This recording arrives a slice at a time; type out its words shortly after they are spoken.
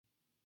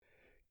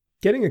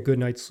Getting a good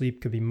night's sleep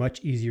could be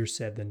much easier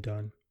said than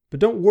done. But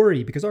don't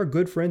worry, because our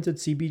good friends at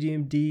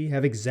CBDMD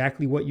have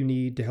exactly what you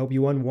need to help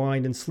you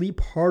unwind and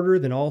sleep harder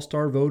than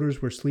all-star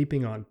voters were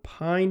sleeping on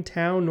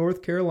Pinetown,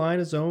 North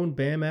Carolina's own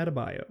Bam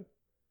Adebayo.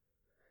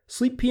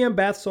 Sleep PM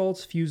bath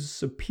salts fuse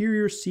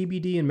superior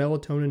CBD and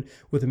melatonin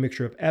with a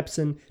mixture of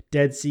Epsom,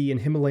 Dead Sea,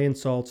 and Himalayan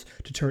salts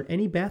to turn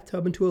any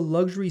bathtub into a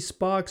luxury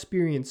spa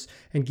experience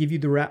and give you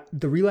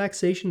the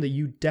relaxation that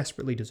you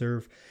desperately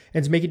deserve.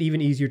 And to make it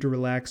even easier to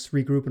relax,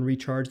 regroup, and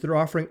recharge, they're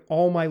offering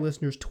all my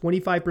listeners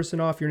 25%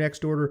 off your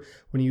next order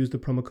when you use the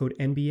promo code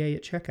NBA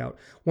at checkout.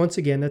 Once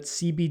again,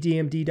 that's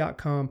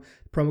cbdmd.com,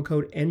 promo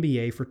code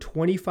NBA for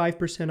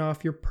 25%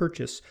 off your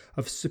purchase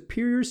of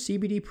superior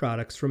CBD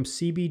products from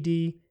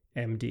CBD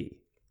MD.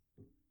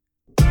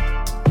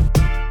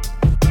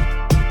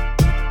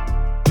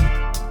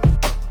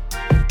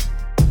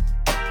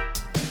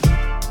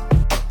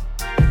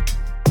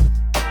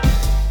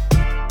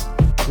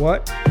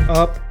 What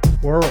up,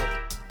 world?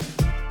 It's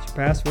your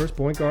past first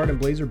point guard and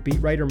Blazer beat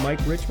writer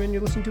Mike Richman.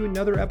 You're listening to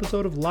another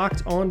episode of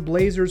Locked On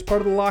Blazers,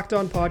 part of the Locked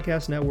On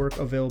Podcast Network,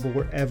 available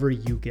wherever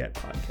you get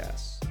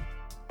podcasts.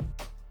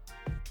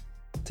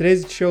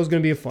 Today's show is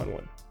going to be a fun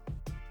one.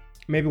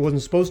 Maybe it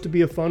wasn't supposed to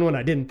be a fun one.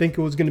 I didn't think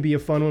it was going to be a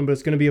fun one, but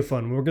it's going to be a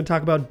fun one. We're going to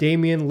talk about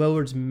Damian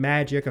Lillard's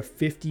magic, a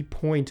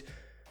 50-point,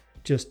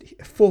 just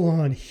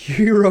full-on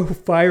hero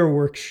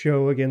fireworks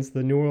show against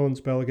the New Orleans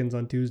Pelicans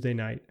on Tuesday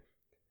night.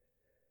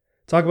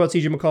 Talk about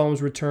CJ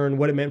McCollum's return,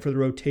 what it meant for the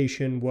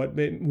rotation, what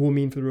it will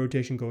mean for the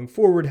rotation going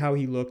forward, how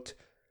he looked,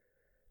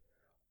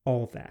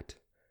 all of that.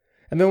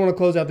 And then I want to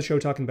close out the show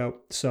talking about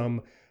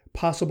some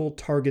possible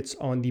targets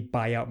on the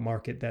buyout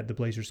market that the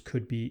Blazers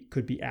could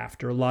be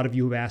after. A lot of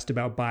you have asked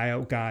about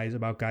buyout guys,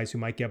 about guys who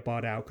might get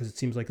bought out, because it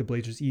seems like the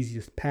Blazers'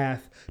 easiest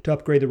path to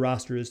upgrade the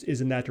roster is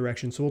in that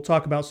direction. So we'll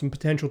talk about some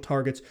potential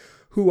targets,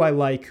 who I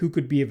like, who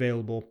could be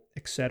available,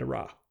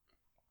 etc.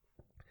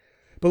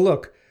 But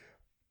look,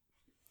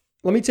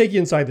 let me take you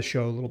inside the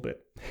show a little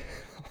bit.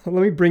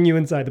 Let me bring you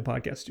inside the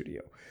podcast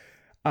studio.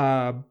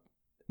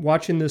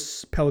 Watching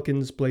this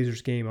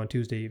Pelicans-Blazers game on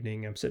Tuesday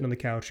evening, I'm sitting on the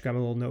couch, got my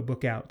little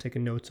notebook out,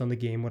 taking notes on the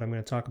game, what I'm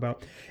going to talk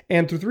about.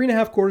 And through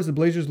 3.5 quarters, the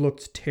Blazers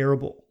looked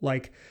terrible.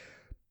 Like,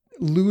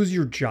 lose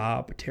your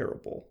job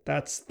terrible.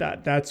 That's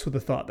what the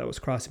thought that was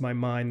crossing my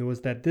mind,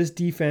 was that this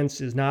defense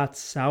is not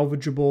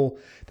salvageable,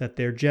 that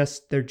they're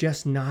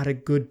just not a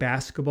good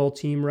basketball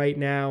team right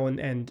now,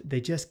 and they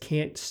just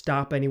can't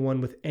stop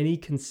anyone with any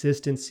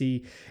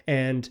consistency,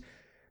 and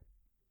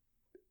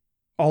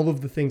all of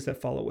the things that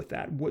follow with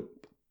that.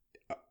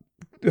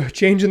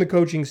 Change in the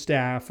coaching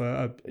staff,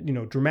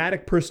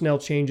 dramatic personnel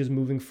changes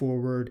moving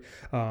forward,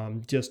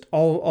 just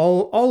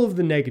all of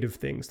the negative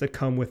things that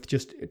come with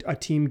just a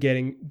team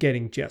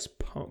getting just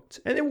punked.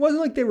 And it wasn't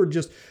like they were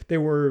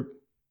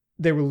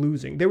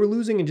losing. They were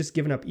losing and just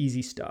giving up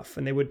easy stuff.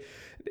 And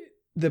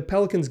the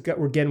Pelicans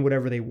were getting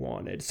whatever they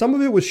wanted. Some of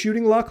it was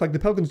shooting luck. Like, the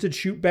Pelicans did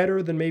shoot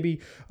better than maybe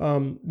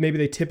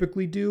they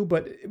typically do,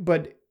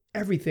 but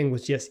everything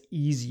was just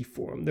easy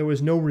for them. There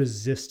was no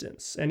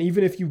resistance. And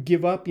even if you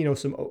give up,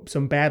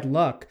 some bad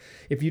luck,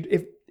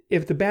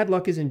 if the bad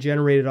luck isn't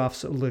generated off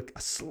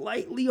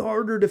slightly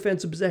harder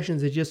defensive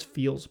possessions, it just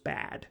feels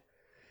bad.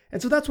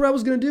 And so that's what I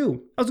was going to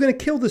do. I was going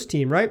to kill this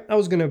team, right? I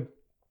was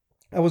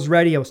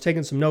ready. I was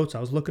taking some notes. I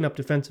was looking up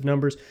defensive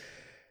numbers.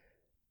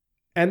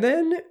 And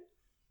then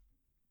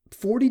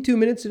 42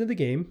 minutes into the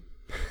game,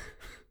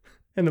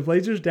 and the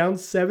Blazers down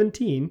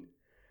 17,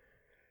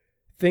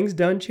 things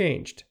done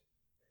changed.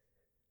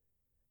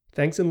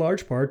 Thanks in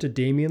large part to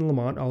Damian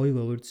Lamont Ollie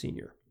Lillard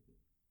Sr.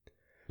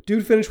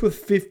 Dude finished with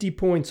 50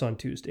 points on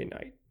Tuesday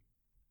night,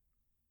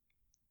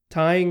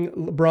 tying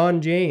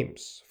LeBron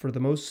James for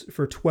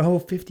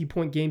 12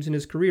 50-point games in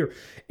his career.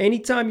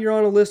 Anytime you're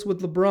on a list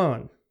with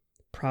LeBron,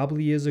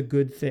 probably is a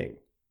good thing,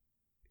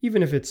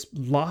 even if it's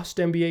lost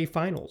NBA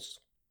Finals.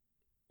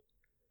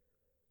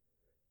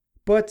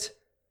 But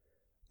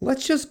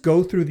let's just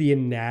go through the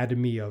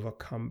anatomy of a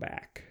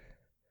comeback.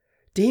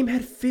 Dame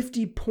had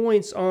 50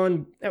 points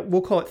on,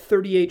 we'll call it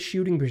 38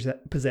 shooting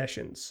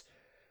possessions.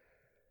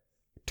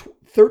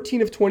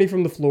 13 of 20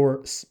 from the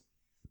floor,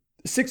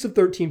 6 of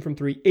 13 from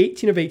 3,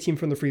 18 of 18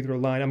 from the free throw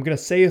line. I'm going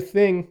to say a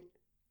thing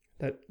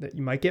that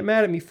you might get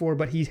mad at me for,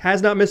 but he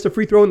has not missed a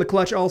free throw in the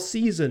clutch all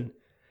season.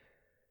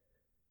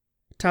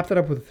 Top that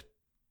up with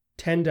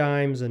 10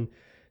 dimes and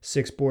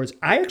 6 boards.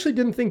 I actually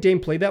didn't think Dame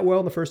played that well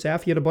in the first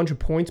half. He had a bunch of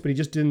points, but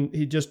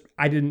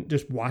I didn't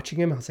just watching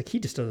him. I was like, he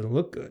just doesn't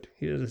look good.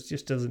 He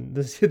just doesn't,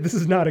 this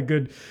is not a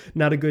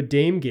good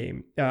Dame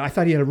game. I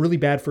thought he had a really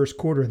bad first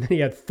quarter, and then he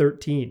had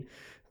 13.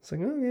 It's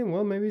like, okay,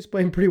 well, maybe he's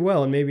playing pretty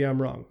well, and maybe I'm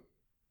wrong.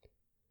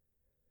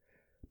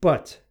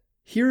 But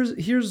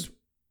here's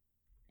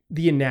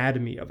the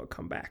anatomy of a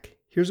comeback.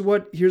 Here's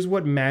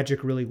what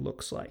magic really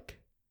looks like.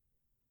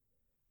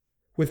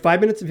 With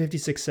 5 minutes and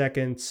 56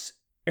 seconds,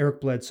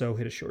 Eric Bledsoe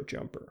hit a short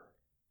jumper.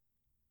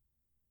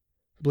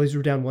 The Blazers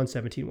were down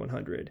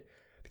 117-100.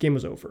 The game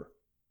was over.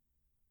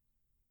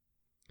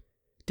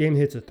 Dame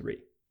hits a 3.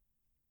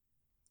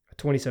 A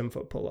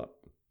 27-foot pull-up.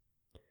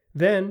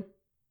 Then,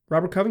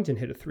 Robert Covington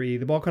hit a three.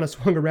 The ball kind of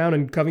swung around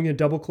and Covington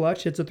double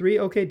clutch, hits a three.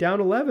 Okay, down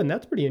 11.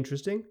 That's pretty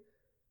interesting.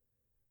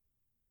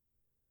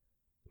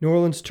 New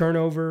Orleans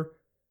turnover.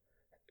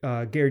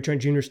 Gary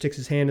Trent Jr. sticks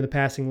his hand in the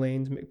passing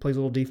lanes, plays a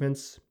little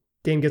defense.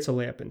 Dame gets a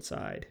layup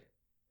inside.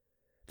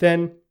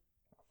 Then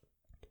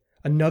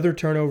another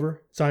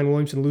turnover. Zion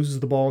Williamson loses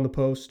the ball in the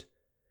post.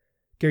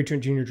 Gary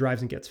Trent Jr.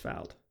 drives and gets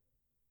fouled.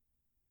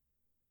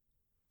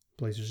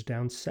 Blazers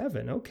down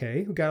 7.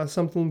 Okay, we got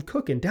something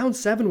cooking. Down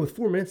 7 with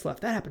 4 minutes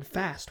left. That happened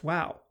fast.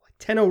 Wow. Like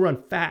 10-0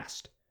 run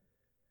fast.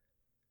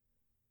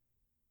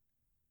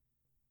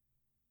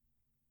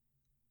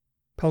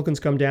 Pelicans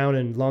come down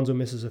and Lonzo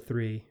misses a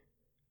three.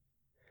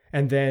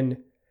 And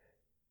then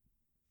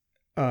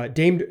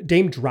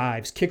Dame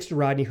drives, kicks to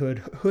Rodney Hood.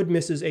 Hood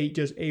misses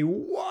just a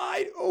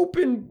wide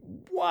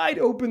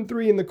open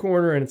three in the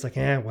corner. And it's like,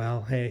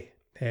 well, hey.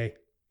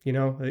 You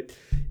know,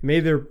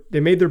 they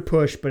made their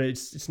push, but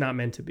it's not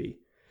meant to be.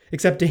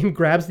 Except Dame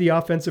grabs the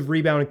offensive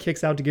rebound and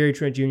kicks out to Gary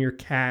Trent Jr.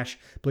 Cash.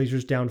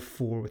 Blazers down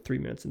 4 with 3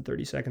 minutes and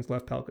 30 seconds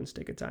left. Pelicans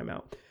take a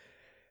timeout.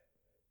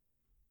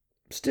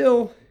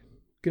 Still,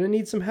 gonna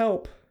need some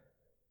help.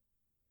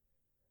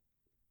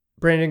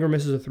 Brandon Ingram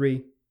misses a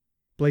three.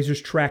 Blazers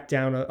track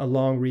down a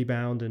long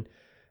rebound, and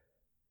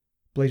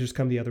Blazers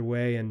come the other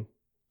way, and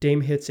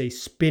Dame hits a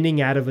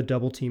spinning out of a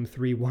double team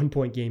three, 1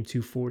 point game,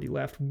 2:40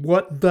 left.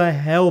 What the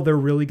hell? They're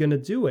really going to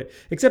do it.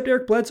 Except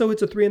Eric Bledsoe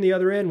hits a three on the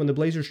other end when the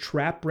Blazers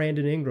trap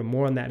Brandon Ingram.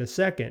 More on that in a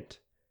second.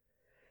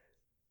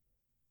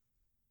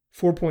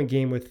 4 point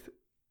game with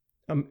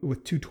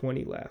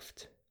 2:20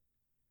 left.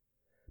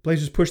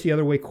 Blazers push the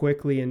other way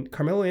quickly, and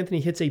Carmelo Anthony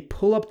hits a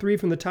pull-up three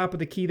from the top of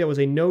the key that was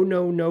a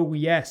no,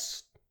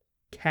 yes.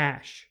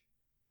 Cash.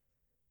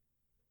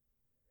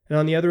 And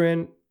on the other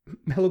end,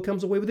 Melo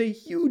comes away with a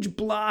huge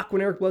block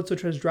when Eric Bledsoe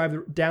tries to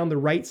drive down the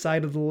right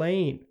side of the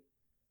lane.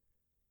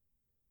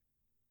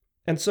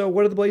 And so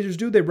what do the Blazers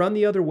do? They run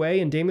the other way,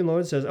 and Damian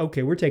Lillard says,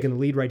 okay, we're taking the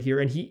lead right here.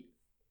 And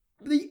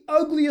the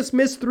ugliest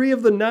missed three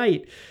of the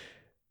night.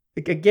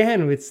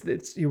 Again,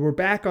 we're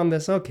back on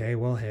this, okay,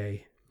 well,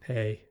 hey.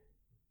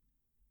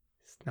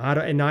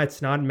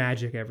 It's not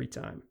magic every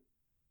time.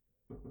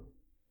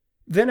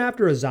 Then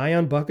after a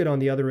Zion bucket on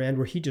the other end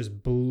where he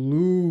just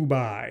blew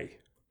by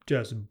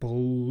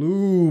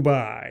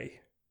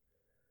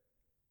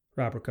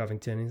Robert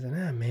Covington. He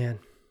said, man,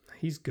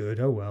 he's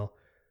good. Oh, well.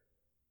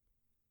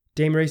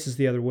 Dame races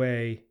the other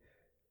way,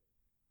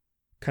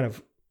 kind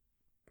of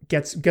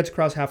gets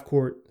across half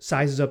court,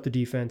 sizes up the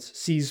defense,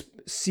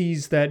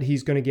 sees that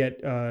he's going to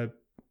get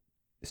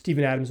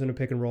Steven Adams in a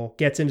pick and roll,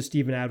 gets into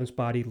Steven Adams'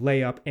 body,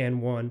 layup,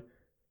 and one.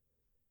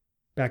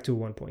 Back to a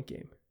 1 point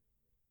game.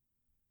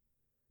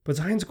 But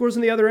Zion scores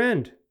on the other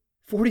end.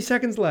 40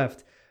 seconds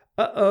left.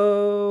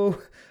 Uh-oh,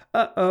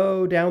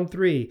 down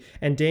 3.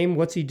 And Dame,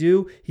 what's he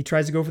do? He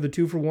tries to go for the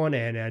 2 for 1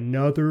 and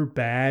another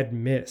bad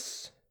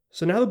miss.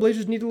 So now the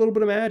Blazers need a little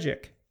bit of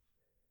magic.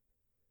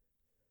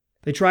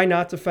 They try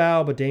not to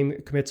foul, but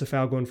Dame commits a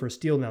foul going for a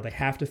steal. Now they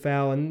have to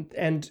foul.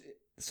 And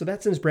so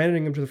that sends Brandon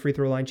Ingram to the free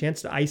throw line.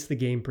 Chance to ice the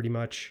game pretty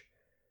much.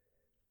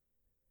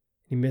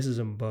 He misses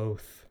them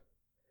both.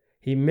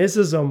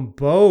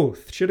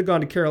 Should have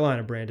gone to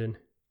Carolina, Brandon.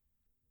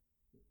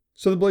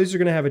 So the Blazers are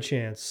going to have a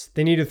chance.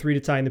 They need a 3 to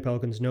tie in the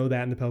Pelicans. Know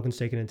that, and the Pelicans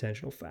take an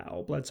intentional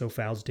foul. Bledsoe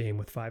fouls Dame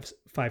with 5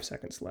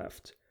 seconds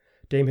left.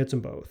 Dame hits them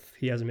both.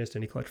 He hasn't missed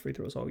any clutch free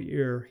throws all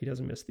year. He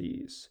doesn't miss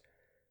these.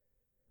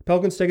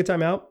 Pelicans take a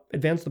timeout,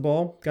 advance the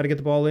ball. Got to get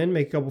the ball in,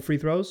 make a couple free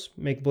throws,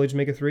 make the Blazers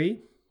make a 3.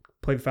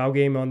 Play the foul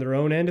game on their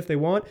own end if they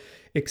want,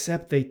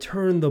 except they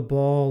turn the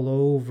ball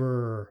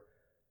over.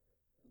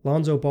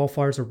 Lonzo Ball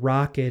fires a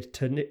rocket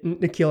to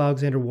Nickeil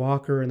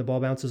Alexander-Walker, and the ball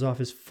bounces off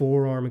his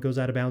forearm and goes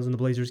out of bounds, and the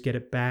Blazers get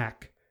it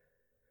back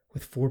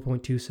with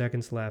 4.2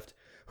 seconds left.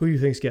 Who do you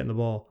think's getting the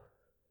ball?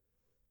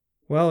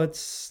 Well,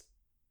 it's,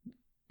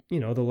 the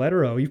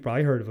letter O. You've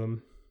probably heard of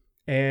him.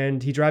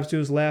 And he drives to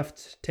his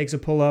left, takes a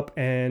pull-up,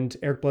 and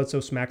Eric Bledsoe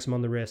smacks him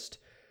on the wrist.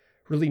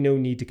 Really no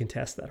need to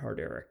contest that hard,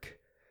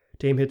 Eric.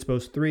 Dame hits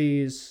both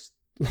threes.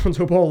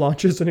 Lonzo Ball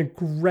launches an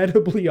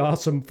incredibly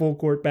awesome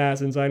full-court pass,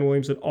 and Zion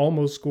Williamson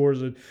almost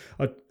scores a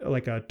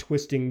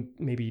twisting,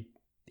 maybe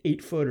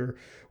 8-footer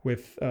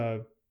with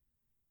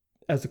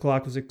as the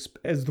clock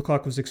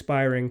was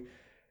expiring,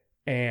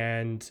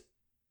 and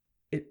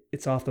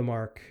it's off the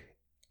mark,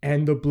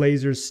 and the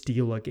Blazers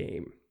steal a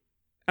game.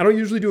 I don't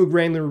usually do a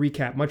granular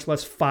recap, much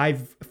less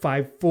five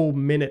full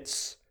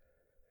minutes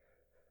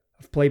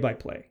of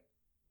play-by-play.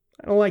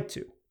 I don't like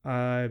to.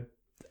 I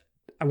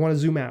want to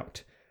zoom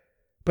out.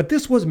 But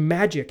this was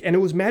magic, and it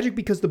was magic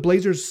because the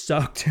Blazers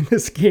sucked in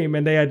this game,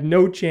 and they had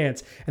no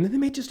chance. And then they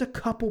made just a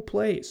couple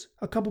plays.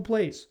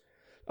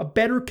 A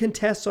better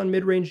contest on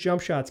mid-range jump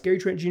shots. Gary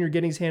Trent Jr.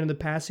 getting his hand in the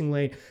passing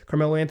lane.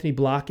 Carmelo Anthony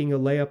blocking a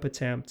layup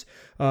attempt.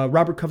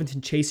 Robert Covington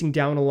chasing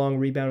down a long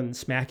rebound and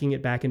smacking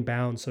it back in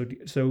bounds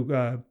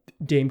so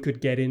Dame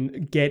could get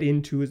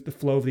into the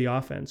flow of the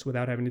offense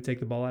without having to take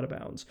the ball out of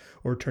bounds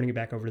or turning it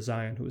back over to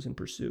Zion, who was in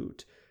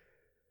pursuit.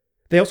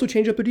 They also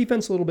changed up their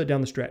defense a little bit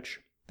down the stretch.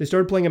 They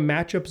started playing a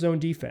matchup zone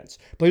defense.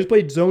 Blazers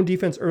played zone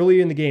defense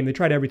early in the game. They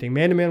tried everything.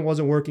 Man-to-man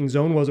wasn't working.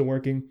 Zone wasn't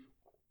working.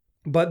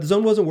 But the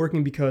zone wasn't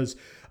working because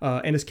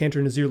Enes Kanter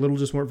and Nassir Little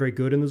just weren't very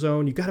good in the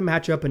zone. You got to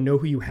match up and know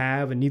who you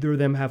have, and neither of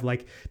them have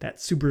like that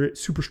super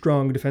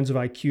strong defensive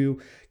IQ.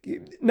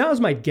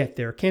 Nas might get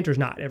there. Kanter's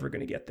not ever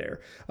going to get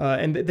there.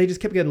 And they just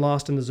kept getting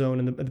lost in the zone,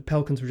 and the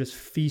Pelicans were just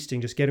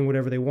feasting, just getting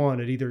whatever they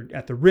wanted, either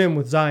at the rim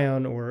with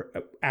Zion or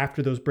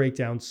after those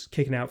breakdowns,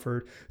 kicking out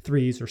for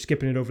threes or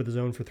skipping it over the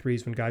zone for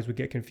threes when guys would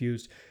get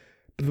confused.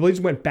 But the Blazers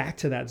went back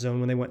to that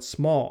zone when they went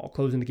small,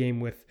 closing the game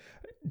with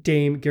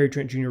Dame, Gary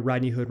Trent Jr.,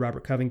 Rodney Hood,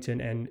 Robert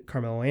Covington, and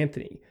Carmelo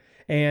Anthony.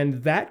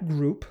 And that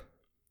group,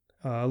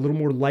 a little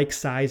more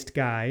like-sized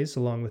guys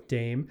along with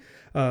Dame,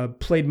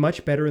 played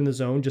much better in the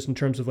zone just in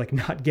terms of like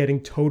not getting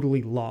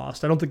totally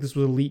lost. I don't think this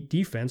was elite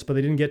defense, but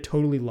they didn't get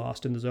totally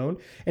lost in the zone.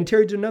 And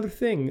Terry did another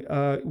thing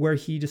where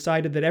he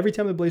decided that every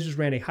time the Blazers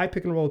ran a high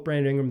pick and roll with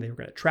Brandon Ingram, they were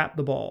going to trap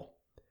the ball.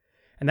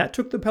 And that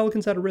took the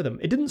Pelicans out of rhythm.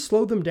 It didn't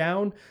slow them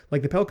down.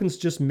 Like the Pelicans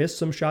just missed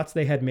some shots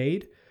they had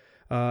made.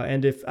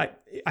 And if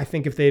I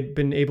think if they'd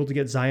been able to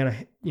get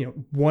Zion,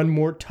 one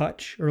more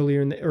touch early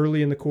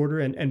in the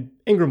quarter, and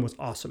Ingram was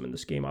awesome in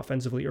this game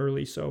offensively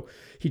early, so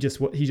he just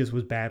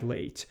was bad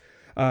late.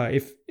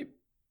 But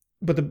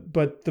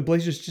the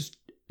Blazers just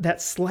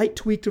that slight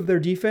tweak of their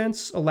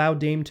defense allowed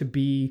Dame to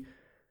be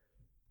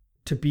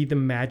the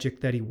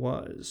magic that he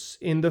was.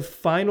 In the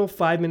final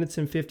 5 minutes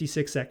and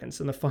 56 seconds,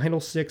 in the final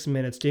 6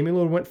 minutes, Damian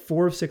Lillard went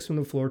 4 of 6 from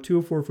the floor, 2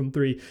 of 4 from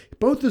 3.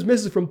 Both his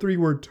misses from 3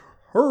 were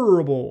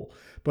terrible,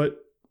 but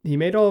he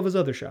made all of his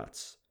other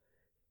shots.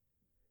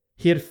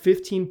 He had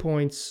 15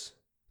 points,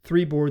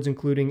 3 boards,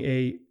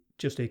 including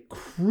just a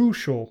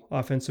crucial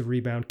offensive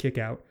rebound kick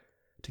out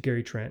to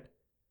Gary Trent.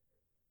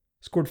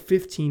 Scored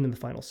 15 in the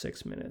final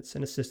 6 minutes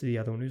and assisted the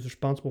other one. He was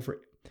responsible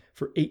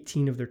for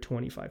 18 of their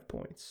 25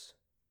 points.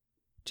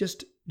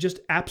 Just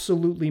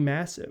absolutely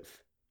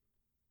massive.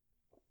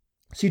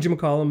 CJ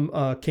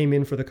McCollum came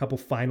in for the couple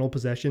final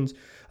possessions.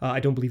 I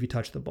don't believe he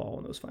touched the ball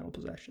in those final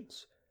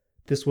possessions.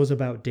 This was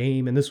about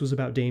Dame, and this was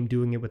about Dame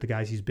doing it with the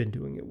guys he's been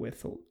doing it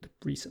with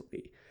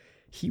recently.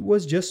 He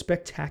was just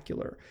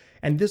spectacular.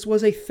 And this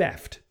was a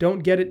theft.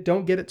 Don't get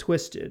it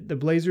twisted. The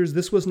Blazers,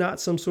 this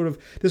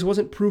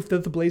wasn't proof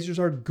that the Blazers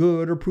are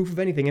good or proof of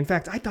anything. In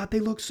fact, I thought they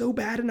looked so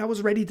bad and I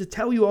was ready to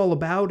tell you all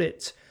about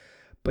it.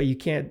 But you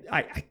can't,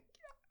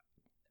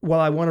 while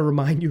I want to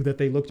remind you that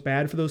they looked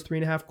bad for those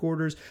 3.5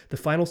 quarters, the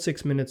final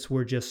 6 minutes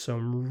were just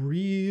some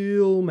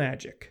real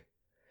magic.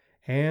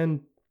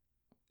 And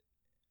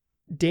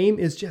Dame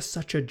is just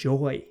such a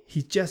joy.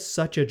 He's just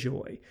such a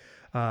joy.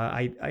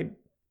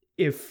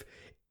 If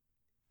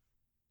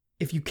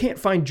you can't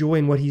find joy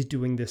in what he's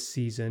doing this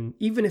season,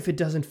 even if it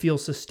doesn't feel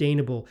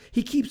sustainable,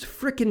 he keeps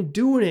frickin'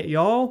 doing it,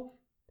 y'all.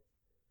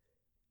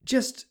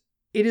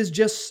 It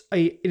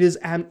is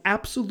an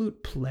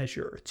absolute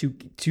pleasure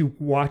to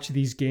watch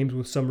these games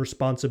with some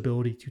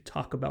responsibility to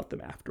talk about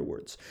them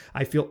afterwards.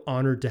 I feel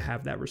honored to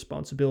have that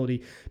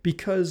responsibility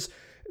because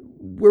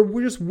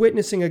we're just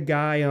witnessing a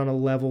guy on a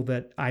level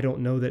that I don't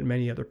know that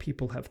many other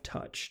people have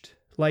touched.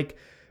 Like,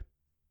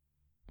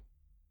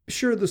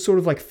 sure, the sort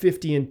of like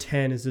 50 and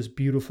 10 is this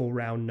beautiful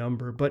round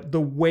number, but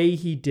the way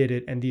he did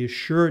it and the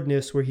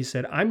assuredness where he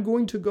said, I'm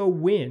going to go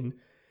win.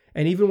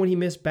 And even when he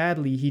missed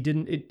badly, it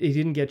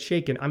didn't get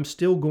shaken. I'm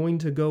still going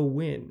to go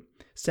win.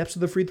 Steps to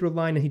the free throw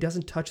line and he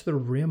doesn't touch the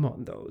rim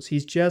on those.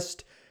 He's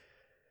just,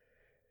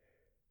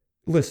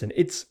 listen,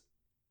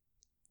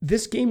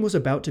 this game was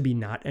about to be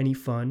not any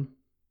fun.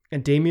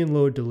 And Damian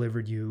Lillard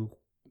delivered you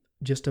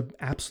just an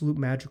absolute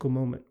magical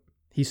moment.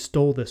 He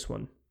stole this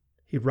one.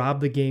 He robbed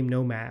the game,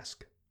 no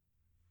mask.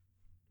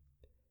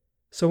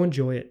 So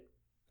enjoy it.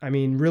 I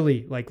mean,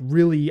 really,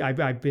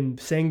 I've been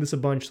saying this a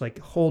bunch, like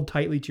hold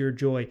tightly to your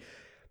joy.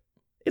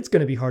 It's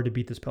going to be hard to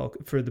beat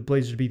for the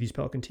Blazers to beat this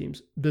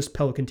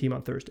Pelican team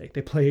on Thursday.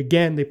 They play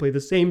again. They play the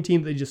same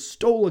team they just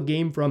stole a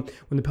game from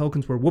when the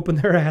Pelicans were whooping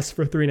their ass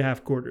for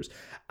 3.5 quarters.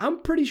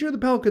 I'm pretty sure the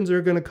Pelicans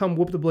are going to come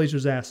whoop the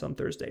Blazers' ass on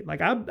Thursday. Like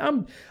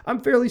I'm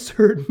fairly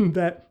certain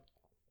that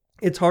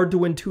it's hard to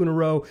win 2 in a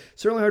row.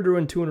 Certainly hard to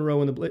win 2 in a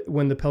row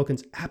when the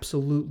Pelicans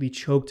absolutely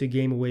choked a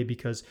game away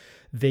because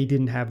they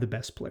didn't have the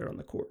best player on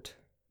the court.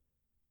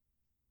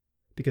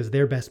 Because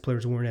their best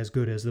players weren't as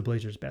good as the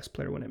Blazers' best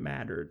player when it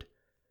mattered.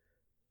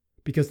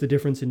 Because the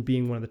difference in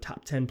being one of the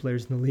top 10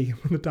 players in the league,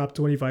 one of the top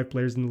 25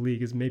 players in the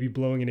league is maybe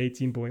blowing an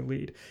 18-point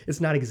lead.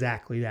 It's not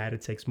exactly that.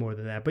 It takes more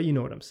than that, but you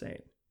know what I'm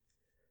saying.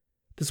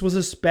 This was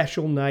a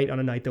special night on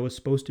a night that was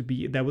supposed to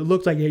be, that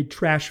looked like a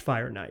trash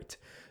fire night.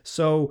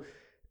 So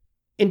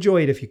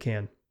enjoy it if you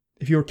can.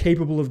 If you're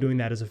capable of doing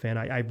that as a fan,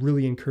 I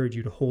really encourage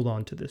you to hold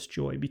on to this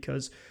joy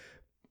because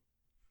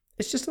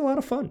it's just a lot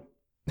of fun.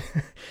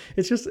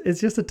 It's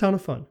just a ton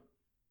of fun.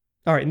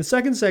 All right, in the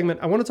second segment,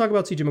 I want to talk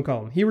about CJ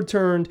McCollum. He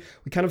returned.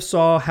 We kind of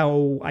saw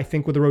how I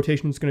think what the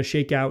rotation is going to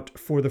shake out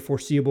for the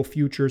foreseeable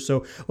future.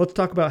 So let's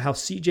talk about how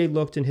CJ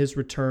looked in his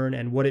return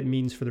and what it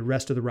means for the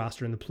rest of the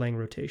roster and the playing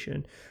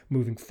rotation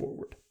moving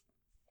forward.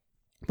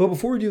 But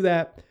before we do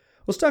that,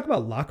 let's talk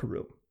about locker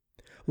room.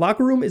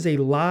 Locker Room is a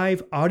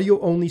live,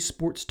 audio-only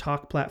sports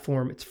talk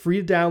platform. It's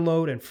free to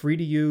download and free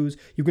to use.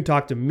 You can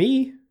talk to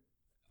me,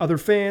 other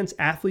fans,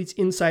 athletes,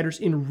 insiders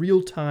in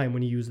real time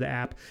when you use the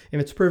app.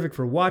 And it's perfect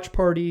for watch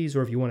parties,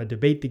 or if you want to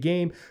debate the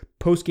game,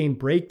 post-game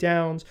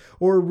breakdowns,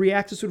 or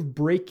react to sort of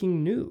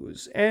breaking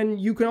news. And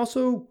you can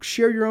also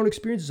share your own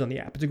experiences on the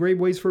app. It's a great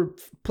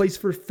place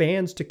for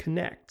fans to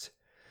connect.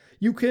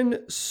 You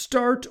can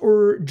start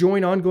or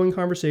join ongoing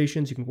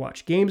conversations. You can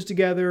watch games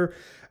together,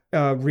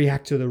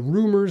 react to the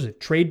rumors at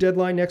trade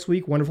deadline next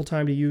week. Wonderful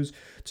time to use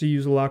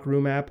the Locker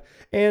Room app.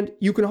 And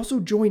you can also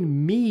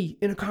join me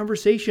in a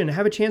conversation,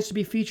 have a chance to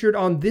be featured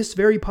on this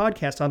very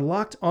podcast, on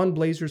Locked On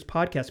Blazers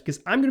podcast, because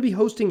I'm going to be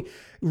hosting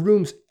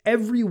rooms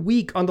every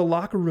week on the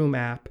Locker Room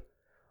app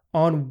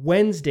on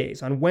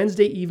Wednesdays, on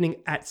Wednesday evening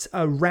at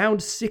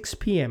around 6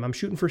 p.m. I'm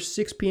shooting for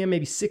 6 p.m.,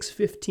 maybe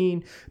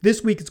 6:15.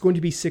 This week it's going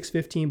to be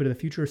 6:15, but in the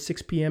future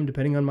 6 p.m.,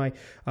 depending on my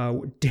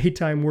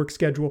daytime work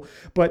schedule.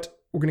 But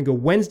we're going to go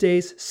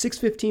Wednesdays,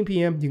 6:15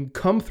 p.m. You can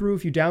come through.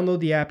 If you download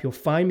the app, you'll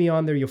find me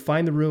on there. You'll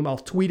find the room. I'll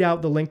tweet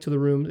out the link to the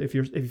room. If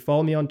you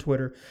follow me on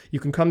Twitter, you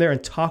can come there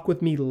and talk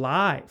with me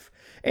live.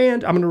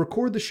 And I'm going to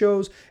record the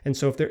shows. And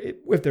so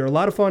if they're a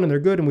lot of fun and they're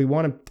good and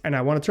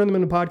I want to turn them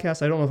into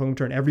podcasts, I don't know if I'm going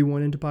to turn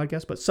everyone into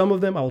podcasts, but some of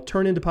them I will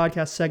turn into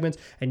podcast segments,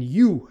 and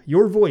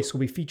your voice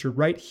will be featured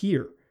right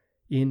here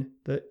in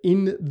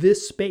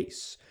this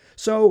space.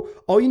 So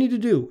all you need to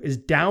do is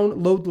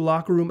download the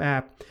Locker Room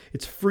app.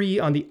 It's free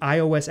on the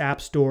iOS App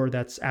Store.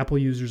 That's Apple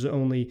users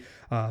only.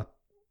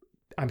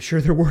 I'm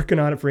sure they're working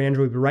on it for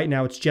Android, but right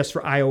now it's just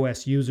for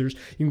iOS users.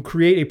 You can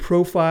create a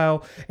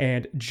profile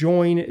and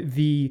join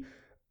the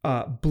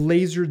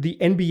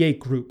NBA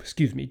group,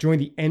 join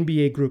the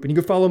NBA group. And you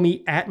can follow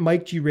me at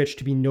Mike G. Rich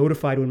to be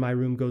notified when my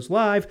room goes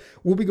live.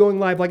 We'll be going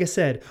live, like I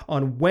said,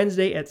 on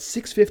Wednesday at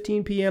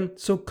 6:15 p.m.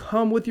 So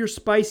come with your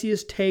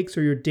spiciest takes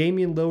or your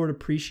Damian Lillard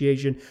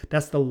appreciation.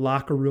 That's the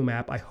Locker Room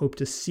app. I hope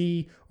to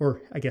see,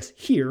 or I guess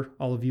hear,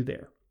 all of you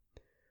there.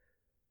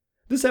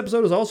 This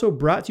episode is also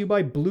brought to you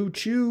by Blue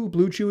Chew.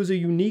 Blue Chew is a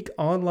unique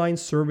online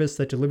service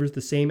that delivers the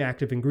same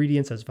active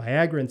ingredients as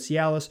Viagra and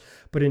Cialis,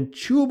 but in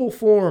chewable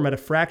form at a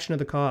fraction of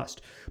the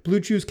cost. Blue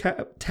Chew's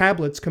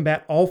tablets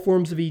combat all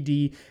forms of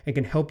ED and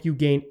can help you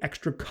gain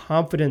extra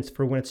confidence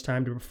for when it's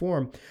time to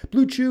perform.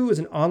 Blue Chew is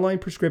an online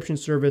prescription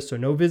service, so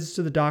no visits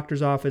to the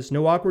doctor's office,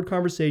 no awkward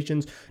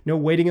conversations, no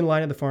waiting in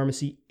line at the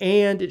pharmacy,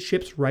 and it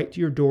ships right to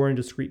your door in a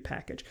discreet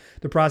package.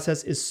 The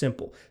process is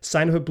simple.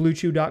 Sign up at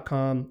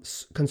BlueChew.com,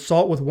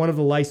 consult with one of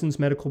the licensed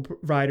medical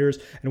providers,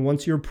 and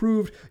once you're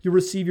approved, you'll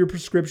receive your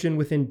prescription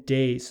within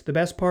days. The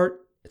best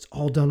part, it's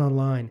all done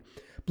online.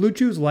 Blue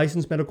Chew's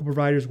licensed medical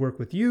providers work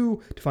with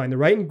you to find the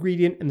right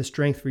ingredient and the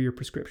strength for your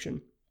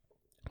prescription.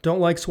 Don't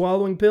like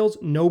swallowing pills?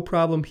 No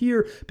problem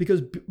here,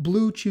 because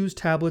Blue Chew's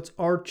tablets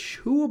are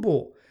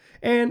chewable.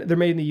 And they're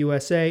made in the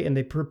USA, and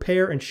they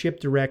prepare and ship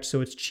direct,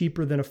 so it's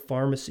cheaper than a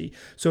pharmacy.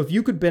 So if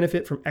you could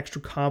benefit from extra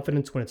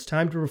confidence when it's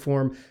time to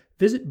perform,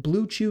 visit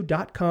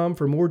BlueChew.com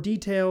for more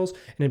details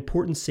and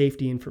important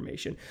safety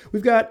information.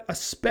 We've got a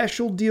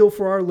special deal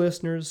for our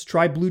listeners.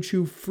 Try Blue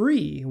Chew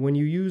free when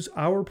you use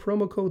our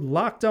promo code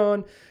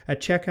LOCKEDON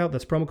at checkout.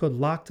 That's promo code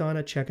LOCKEDON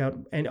at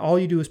checkout. And all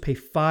you do is pay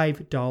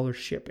 $5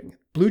 shipping.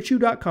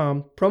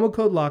 BlueChew.com, promo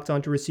code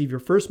LOCKEDON to receive your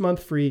first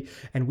month free.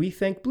 And we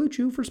thank Blue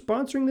Chew for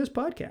sponsoring this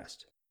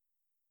podcast.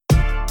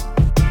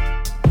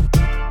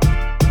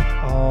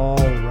 All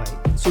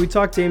right. So we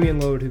talked Damian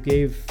Lillard, who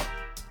gave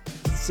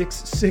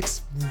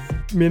six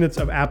minutes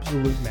of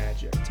absolute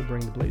magic to bring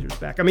the Blazers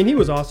back. I mean, he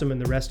was awesome in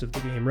the rest of the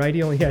game, right? He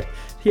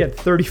had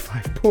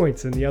 35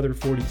 points in the other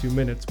 42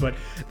 minutes, but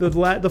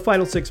the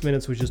final 6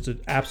 minutes was just an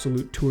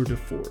absolute tour de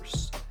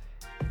force.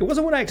 It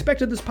wasn't what I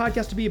expected this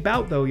podcast to be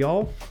about, though,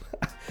 y'all.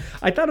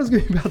 I thought it was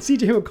going to be about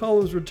CJ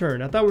McCollum's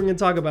return. I thought we were going to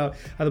talk about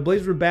how the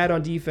Blazers were bad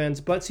on defense,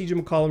 but CJ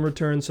McCollum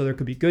returned, so there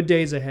could be good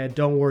days ahead.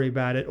 Don't worry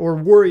about it, or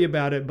worry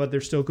about it, but there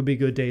still could be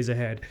good days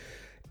ahead.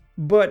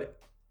 But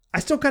I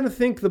still kind of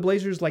think the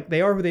Blazers, like,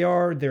 they are who they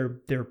are.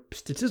 Their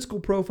statistical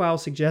profile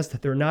suggests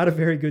that they're not a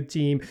very good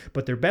team,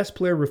 but their best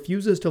player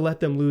refuses to let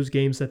them lose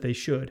games that they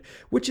should,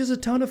 which is a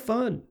ton of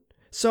fun.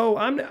 So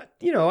I'm not,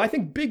 I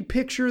think big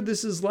picture,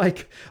 this is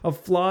like a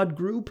flawed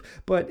group,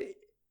 but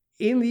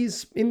in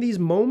these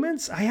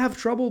moments, I have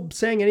trouble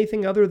saying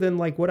anything other than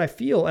like what I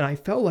feel, and I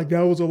felt like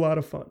that was a lot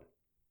of fun.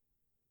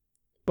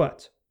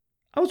 But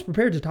I was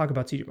prepared to talk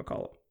about CJ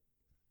McCollum.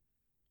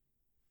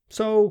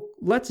 So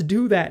let's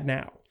do that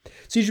now.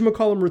 CJ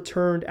McCollum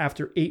returned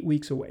after 8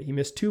 weeks away. He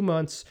missed 2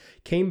 months,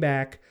 came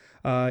back.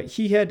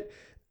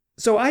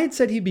 So I had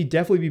said he'd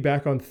definitely be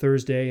back on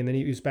Thursday, and then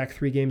he was back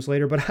 3 games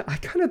later. But I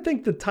kind of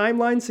think the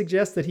timeline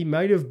suggests that he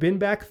might have been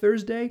back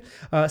Thursday.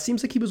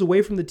 Seems like he was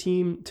away from the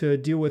team to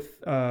deal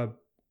with.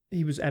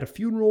 He was at a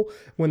funeral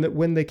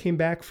when they came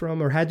back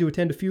from, or had to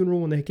attend a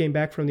funeral when they came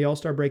back from the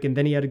All-Star break, and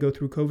then he had to go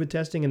through COVID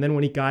testing. And then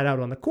when he got out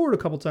on the court a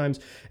couple times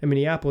in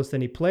Minneapolis,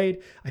 then he played.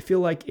 I feel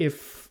like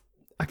if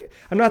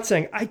I'm not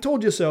saying I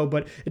told you so,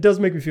 but it does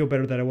make me feel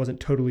better that I wasn't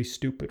totally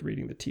stupid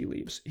reading the tea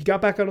leaves. He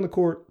got back out on the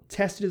court,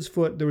 tested his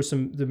foot. There was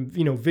some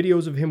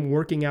videos of him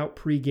working out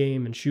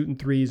pre-game and shooting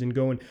threes and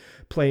going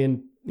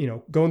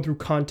through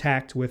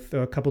contact with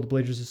a couple of the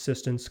Blazers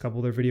assistants, a couple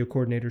of their video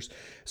coordinators.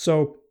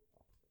 So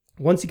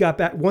once he got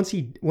back, once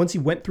he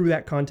went through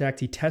that contact,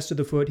 he tested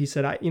the foot. He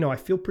said, I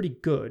feel pretty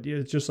good.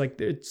 It's just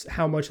like, it's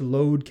how much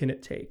load can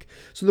it take?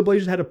 So the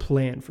Blazers had a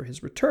plan for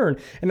his return,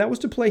 and that was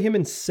to play him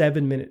in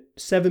 7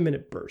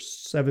 minute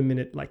bursts, 7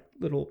 minute like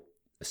little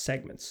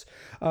segments.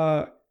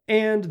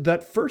 And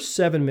that first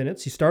 7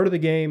 minutes, he started the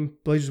game.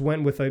 Blazers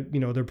went with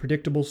their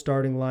predictable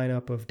starting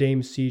lineup of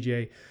Dame,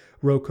 CJ,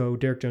 Rocco,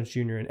 Derrick Jones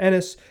Jr., and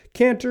Enes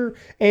Kanter.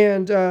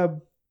 And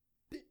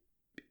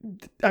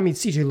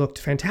CJ looked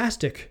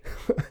fantastic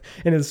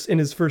in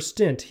his first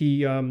stint.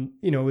 He,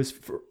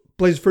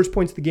 Blazers' first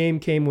points of the game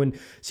came when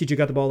CJ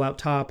got the ball out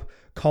top,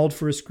 called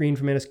for a screen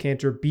from Enes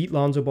Kanter, beat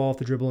Lonzo Ball off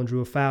the dribble and drew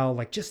a foul.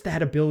 Like, just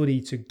that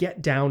ability to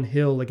get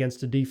downhill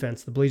against a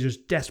defense the Blazers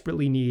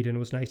desperately need, and it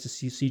was nice to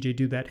see CJ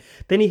do that.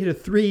 Then he hit a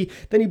three,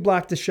 then he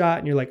blocked a shot,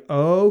 and you're like,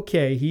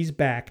 okay, he's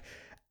back.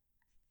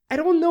 I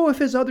don't know if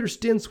his other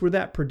stints were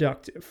that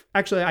productive.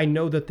 Actually, I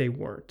know that they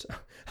weren't.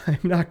 I'm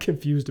not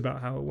confused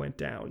about how it went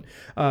down.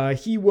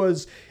 He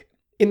was,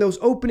 in those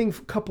opening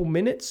couple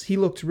minutes, he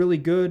looked really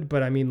good,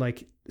 but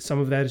some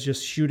of that is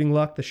just shooting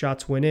luck. The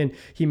shots went in.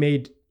 He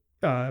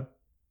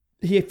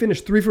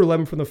finished 3 for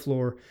 11 from the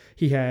floor.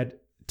 He had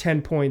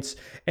 10 points,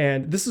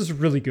 and this is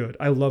really good.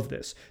 I love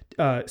this.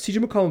 CJ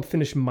McCollum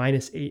finished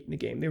 -8 in the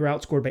game. They were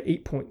outscored by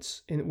 8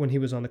 points when he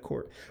was on the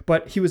court.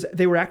 But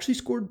they were actually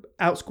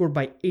outscored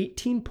by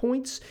 18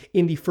 points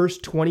in the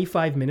first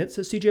 25 minutes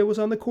that CJ was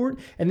on the court.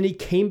 And then he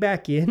came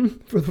back in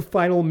for the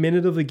final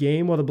minute of the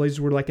game while the Blazers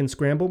were like in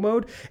scramble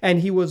mode. And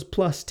he was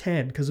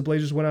 +10 because the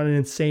Blazers went on an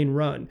insane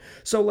run.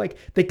 So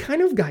they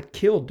kind of got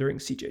killed during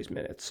CJ's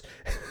minutes.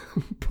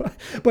 but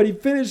they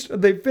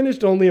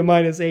finished only a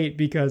 -8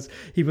 because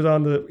he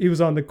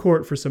was on the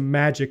court for some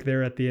magic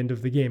there at the end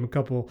of the game. A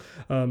couple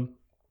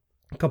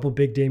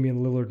big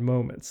Damian Lillard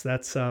moments.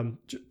 That's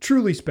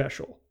truly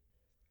special,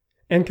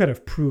 and kind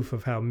of proof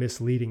of how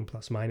misleading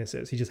plus-minus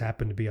is. He just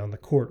happened to be on the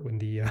court when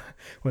the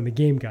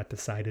game got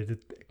decided.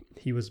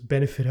 He was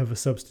benefit of a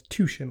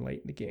substitution late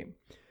in the game.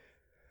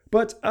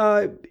 But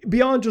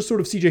beyond just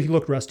sort of CJ, he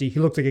looked rusty. He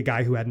looked like a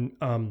guy who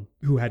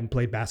hadn't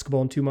played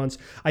basketball in 2 months.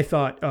 I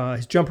thought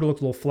his jumper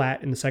looked a little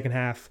flat in the second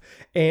half,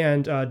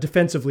 and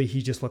defensively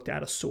he just looked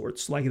out of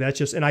sorts.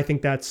 And I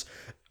think that's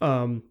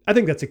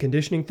a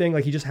conditioning thing.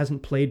 Like, he just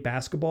hasn't played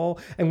basketball,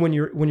 and when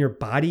your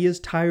body is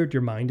tired,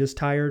 your mind is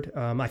tired.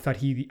 I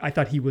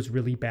thought he was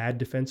really bad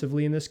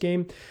defensively in this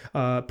game,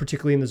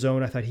 particularly in the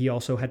zone. I thought he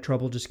also had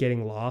trouble just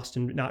getting lost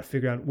and not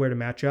figuring out where to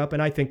match up.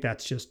 And I think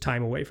that's just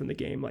time away from the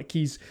game. Like,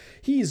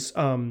 CJ's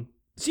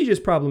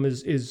problem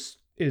is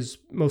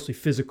mostly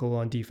physical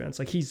on defense.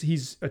 Like,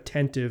 he's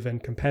attentive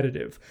and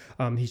competitive.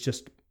 He's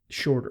just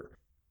shorter.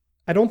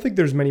 I don't think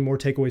there's many more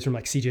takeaways from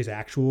CJ's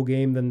actual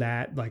game than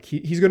that.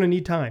 He's going to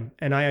need time,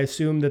 and I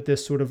assume that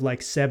this sort of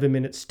 7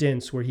 minute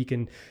stints where he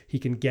can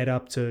get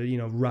up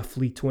to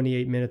roughly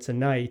 28 minutes a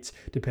night,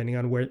 depending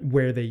on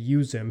where they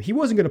use him. He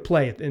wasn't going to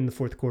play in the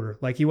fourth quarter.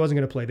 He wasn't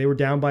going to play. They were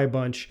down by a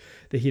bunch.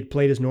 That he had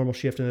played his normal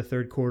shift in the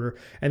third quarter,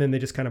 and then they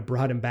just kind of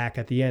brought him back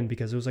at the end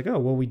because it was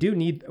we do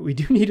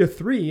need a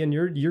three, and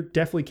you're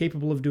definitely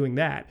capable of doing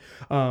that.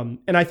 And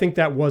I think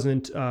that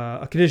wasn't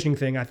a conditioning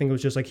thing. I think it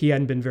was just he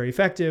hadn't been very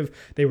effective.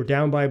 They were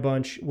down by a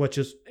bunch.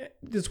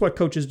 That's what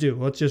coaches do.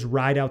 Let's just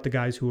ride out the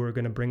guys who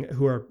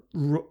are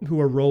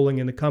rolling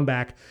in the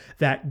comeback.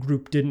 That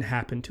group didn't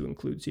happen to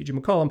include CJ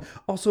McCollum.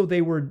 Also,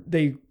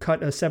 they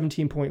cut a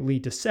 17-point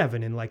lead to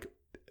 7 in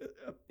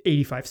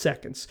 85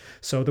 seconds.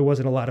 So there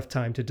wasn't a lot of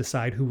time to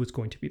decide who was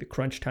going to be the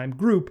crunch time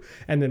group.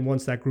 And then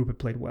once that group had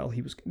played well,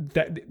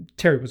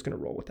 Terry was going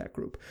to roll with that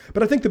group.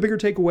 But I think the bigger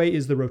takeaway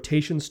is the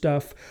rotation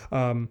stuff.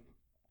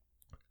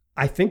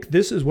 I think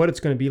this is what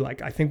it's going to be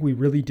like. I think we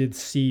really did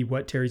see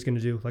what Terry's going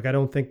to do. I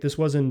don't think this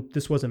wasn't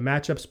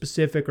matchup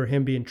specific or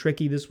him being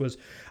tricky.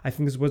 I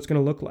think this is what it's going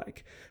to look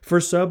like.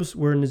 First subs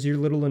were Nasir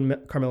Little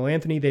and Carmelo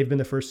Anthony. They've been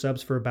the first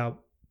subs for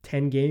about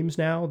 10 games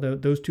now.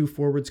 Those two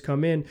forwards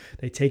come in.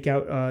 They take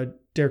out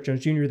Derrick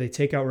Jones Jr. They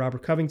take out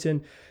Robert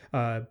Covington.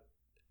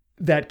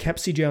 That kept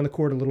CJ on the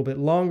court a little bit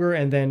longer,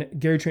 and then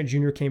Gary Trent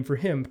Jr. came for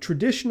him.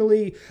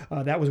 Traditionally,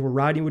 that was where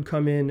Rodney would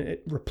come in,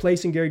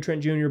 replacing Gary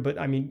Trent Jr., but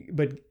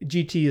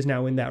GT is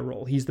now in that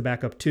role. He's the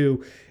backup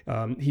too.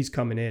 He's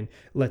coming in,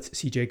 lets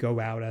CJ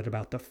go out at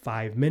about the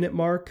 5-minute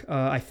mark.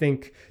 I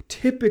think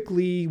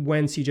typically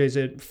when CJ's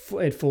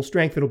at full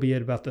strength, it'll be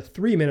at about the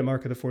 3-minute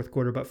mark of the fourth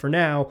quarter, but for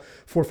now,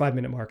 4 or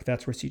 5-minute mark,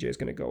 that's where CJ is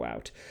going to go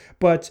out.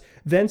 But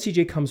then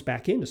CJ comes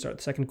back in to start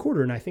the second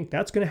quarter, and I think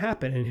that's going to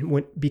happen.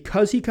 And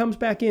because he comes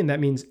back in, that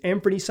means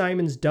Anthony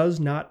Simons does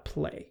not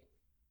play.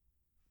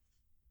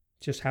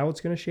 Just how it's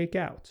going to shake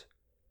out.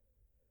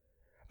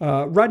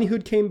 Rodney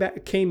Hood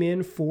came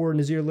in for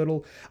Nasir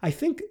Little. I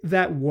think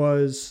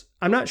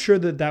I'm not sure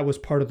that was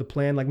part of the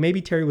plan.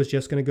 Maybe Terry was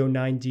just going to go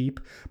 9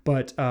 deep,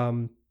 but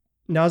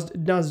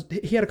Nas,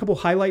 he had a couple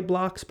highlight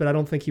blocks, but I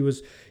don't think he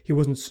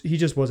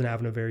just wasn't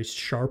having a very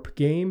sharp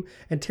game.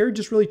 And Terry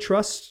just really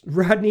trusts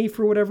Rodney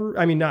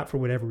not for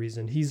whatever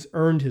reason. He's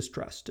earned his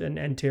trust,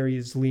 and Terry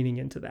is leaning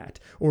into that,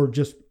 or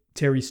just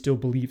Terry still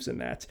believes in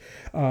that.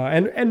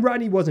 And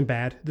Rodney wasn't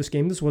bad this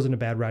game. This wasn't a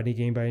bad Rodney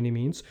game by any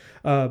means.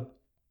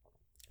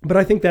 But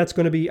I think that's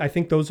going to be, I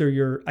think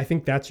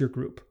that's your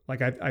group.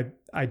 Like,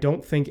 I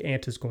don't think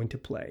Ant is going to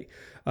play.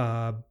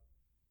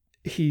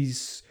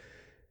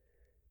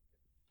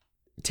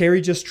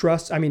 Terry just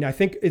trusts. I mean, I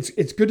think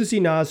it's good to see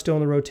Nas still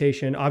in the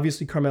rotation.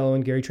 Obviously, Carmelo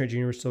and Gary Trent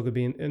Jr. are still going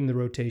to be in the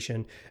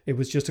rotation. It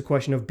was just a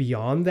question of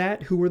beyond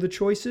that, who were the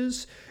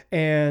choices?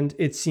 And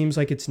it seems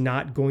like it's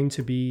not going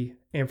to be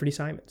Anthony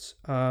Simons.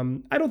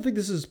 I don't think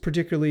this is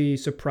particularly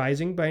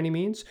surprising by any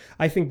means.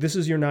 I think this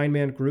is your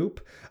 9-man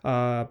group.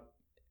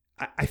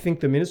 I think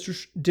the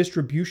minutes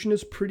distribution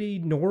is pretty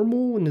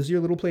normal. And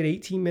Nassir Little played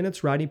 18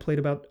 minutes. Rodney played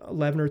about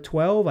 11 or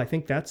 12. I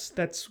think that's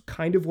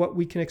kind of what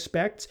we can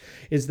expect,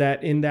 is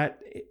that in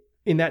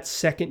that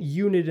second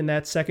unit, in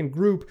that second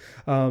group,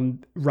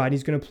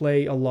 Rodney's going to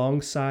play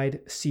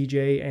alongside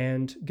CJ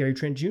and Gary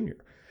Trent Jr.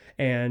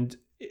 And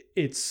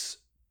this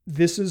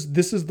is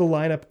the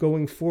lineup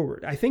going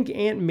forward. I think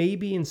Ant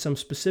maybe in some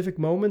specific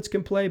moments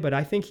can play, but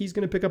I think he's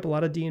going to pick up a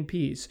lot of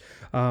DNPs.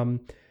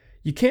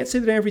 You can't say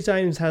that Anthony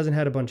Simons hasn't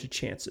had a bunch of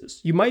chances.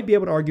 You might be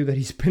able to argue that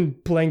he's been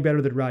playing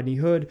better than Rodney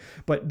Hood,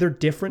 but they're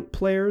different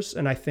players,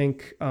 and I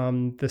think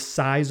the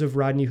size of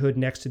Rodney Hood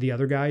next to the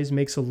other guys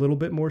makes a little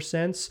bit more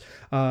sense.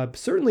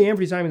 Certainly,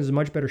 Anthony Simons is a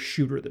much better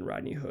shooter than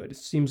Rodney Hood. It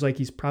seems like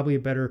he's probably a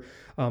better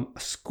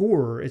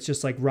scorer. It's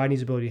just like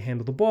Rodney's ability to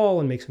handle the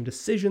ball and make some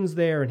decisions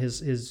there, and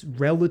his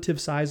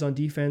relative size on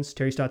defense.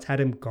 Terry Stotts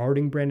had him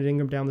guarding Brandon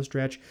Ingram down the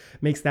stretch,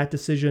 makes that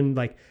decision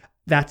like,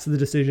 that's the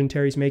decision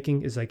Terry's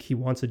making, is like he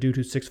wants a dude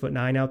who's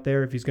 6'9" out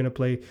there. If he's going to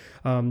play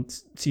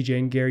CJ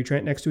and Gary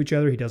Trent next to each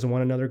other, he doesn't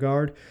want another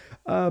guard.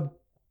 I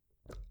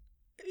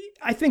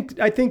think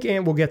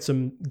Ant will get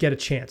a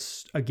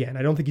chance again.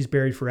 I don't think he's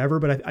buried forever,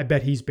 but I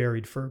bet he's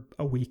buried for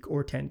a week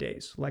or 10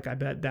 days. Like I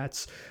bet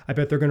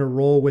they're going to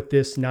roll with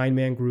this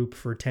 9-man group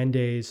for 10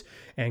 days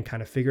and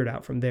kind of figure it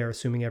out from there,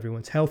 assuming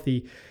everyone's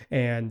healthy.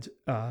 And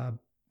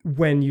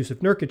when Yusuf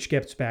Nurkic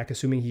gets back,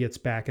 assuming he gets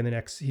back in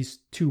he's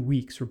 2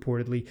 weeks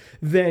reportedly,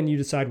 then you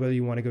decide whether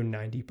you want to go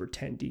 9 deep or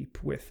 10 deep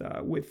with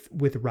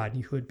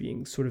Rodney Hood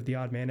being sort of the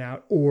odd man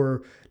out,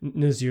 or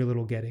Nassir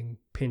Little getting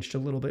pinched a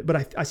little bit.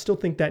 But I still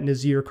think that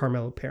Nassir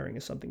Carmelo pairing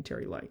is something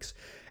Terry likes,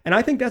 and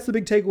I think that's the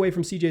big takeaway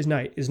from CJ's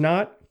night, is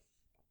not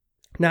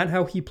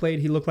how he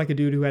played. He looked like a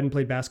dude who hadn't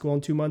played basketball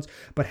in 2 months,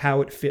 but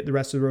how it fit the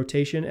rest of the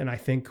rotation. And I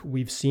think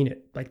we've seen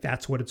it. Like,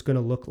 that's what it's going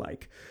to look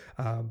like.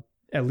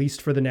 At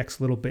least for the next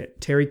little bit.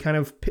 Terry kind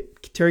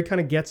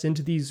of gets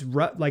into these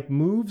rut like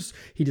moves.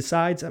 He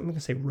decides, I'm going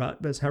to say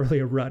rut, but it's not really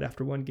a rut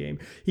after one game.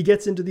 He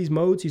gets into these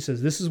modes. He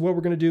says, this is what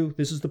we're going to do.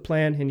 This is the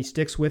plan. And he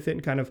sticks with it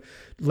and kind of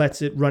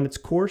lets it run its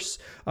course.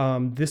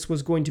 This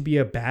was going to be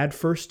a bad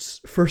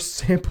first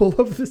sample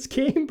of this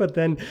game, but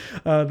then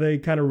they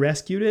kind of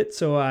rescued it.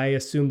 So I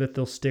assume that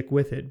they'll stick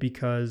with it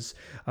because,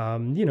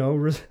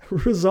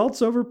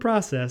 results over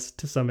process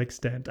to some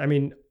extent. I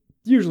mean,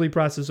 usually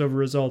process over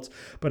results,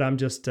 but I'm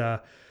just,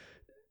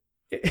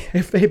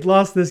 if they'd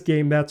lost this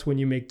game, that's when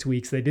you make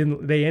tweaks. They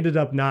ended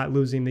up not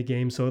losing the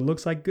game. So it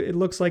looks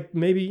like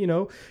maybe,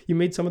 you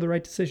made some of the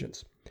right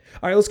decisions.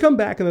 All right, let's come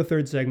back in the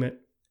third segment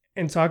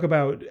and talk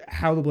about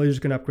how the Blazers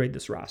can upgrade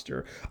this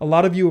roster. A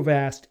lot of you have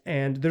asked,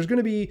 and there's going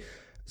to be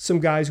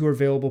some guys who are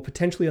available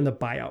potentially on the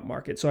buyout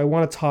market. So I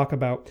want to talk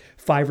about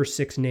 5 or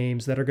 6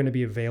 names that are going to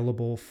be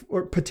available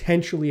or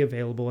potentially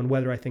available, and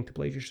whether I think the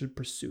Blazers should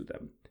pursue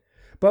them.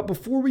 But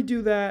before we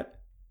do that,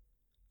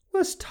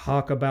 let's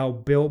talk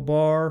about Built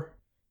Bar.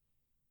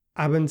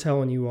 I've been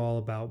telling you all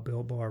about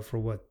Built Bar for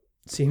what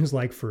seems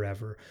like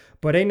forever,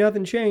 but ain't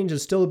nothing changed.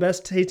 It's still the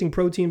best tasting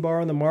protein bar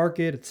on the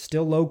market. It's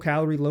still low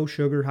calorie, low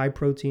sugar, high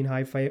protein,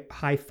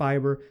 high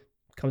fiber.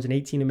 Comes in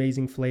 18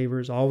 amazing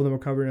flavors. All of them are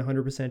covered in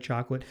 100%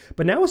 chocolate.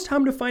 But now it's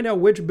time to find out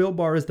which Built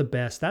Bar is the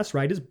best. That's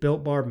right, it's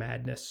Built Bar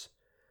Madness.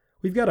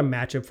 We've got a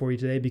matchup for you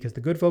today because the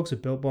good folks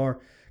at Built Bar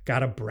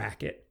got a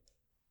bracket.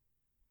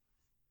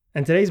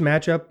 And today's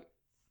matchup,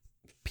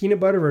 peanut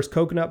butter versus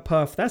coconut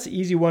puff. That's an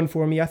easy one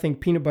for me. I think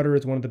peanut butter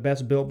is one of the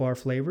best Built Bar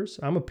flavors.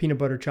 I'm a peanut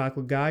butter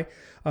chocolate guy.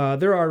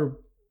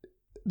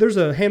 There's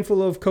a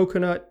handful of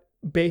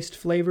coconut-based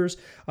flavors.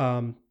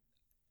 Coconut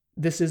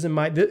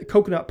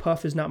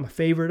puff is not my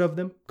favorite of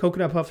them.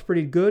 Coconut puff's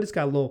pretty good. It's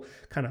got a little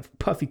kind of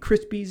puffy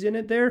crispies in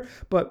it there.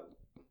 But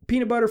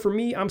peanut butter, for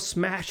me, I'm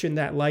smashing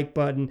that like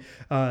button.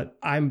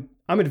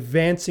 I'm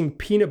advancing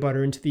peanut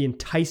butter into the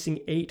enticing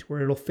 8, where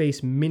it'll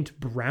face mint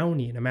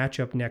brownie in a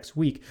matchup next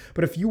week.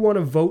 But if you want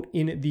to vote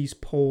in these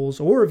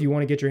polls, or if you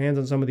want to get your hands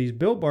on some of these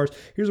Built Bars,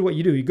 here's what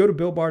you do. You go to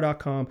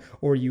BuiltBar.com,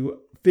 or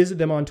you visit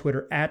them on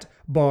Twitter at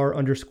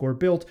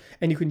bar_built,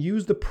 and you can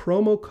use the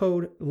promo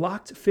code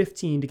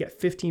LOCKED15 to get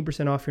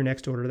 15% off your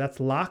next order. That's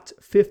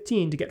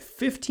LOCKED15 to get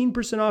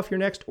 15% off your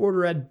next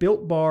order at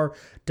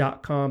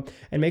builtbar.com.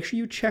 And make sure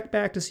you check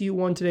back to see who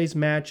won today's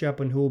matchup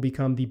and who will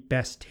become the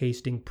best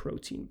tasting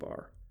protein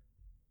bar.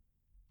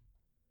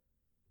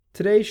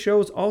 Today's show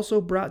is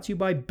also brought to you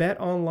by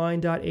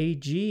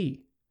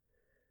betonline.ag.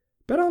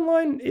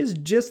 BetOnline is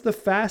just the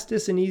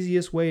fastest and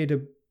easiest way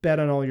to bet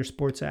on all your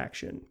sports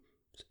action.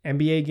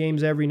 NBA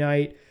games every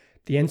night.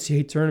 The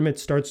NCAA tournament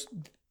starts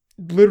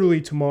literally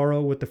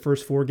tomorrow with the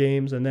first 4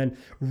 games, and then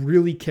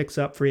really kicks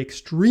up for an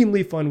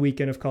extremely fun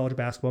weekend of college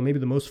basketball, maybe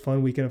the most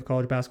fun weekend of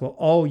college basketball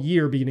all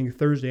year, beginning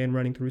Thursday and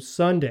running through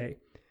Sunday.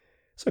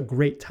 It's a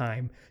great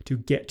time to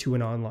get to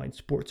an online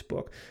sports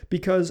book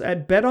because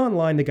at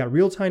BetOnline, they got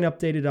real-time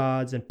updated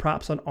odds and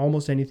props on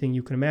almost anything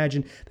you can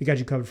imagine. They got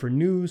you covered for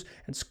news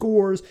and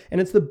scores,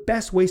 and it's the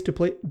best way to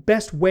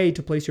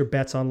place your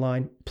bets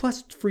online.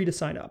 Plus, it's free to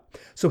sign up.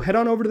 So head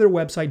on over to their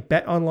website,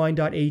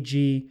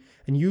 betonline.ag,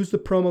 and use the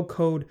promo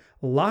code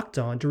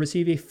LOCKEDON to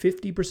receive a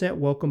 50%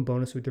 welcome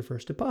bonus with your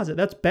first deposit.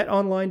 That's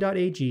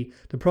betonline.ag.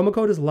 The promo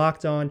code is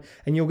LOCKEDON,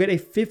 and you'll get a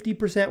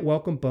 50%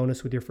 welcome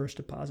bonus with your first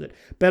deposit.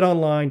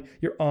 BetOnline,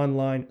 your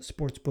online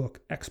sportsbook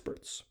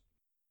experts.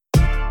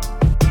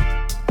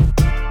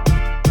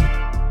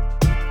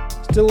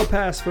 Still a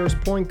pass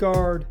first point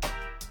guard.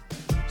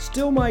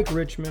 Still Mike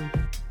Richmond.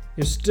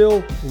 You're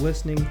still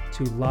listening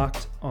to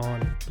Locked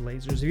On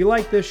Blazers. If you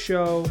like this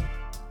show,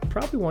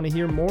 probably want to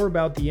hear more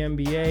about the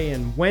NBA,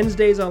 and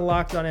Wednesdays on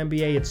Locked On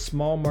NBA, it's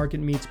small market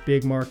meets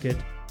big market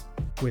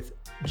with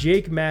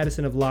Jake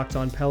Madison of Locked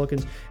On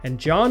Pelicans and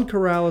John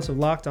Corrales of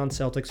Locked On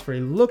Celtics for a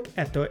look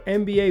at the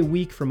NBA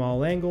week from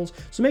all angles.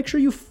 So make sure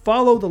you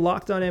follow the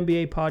Locked On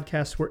NBA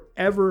podcast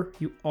wherever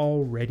you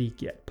already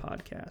get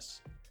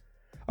podcasts.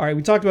 All right,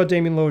 we talked about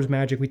Damian Lillard's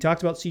magic. We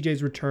talked about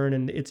CJ's return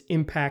and its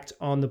impact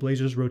on the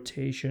Blazers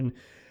rotation.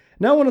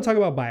 Now I want to talk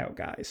about buyout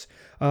guys.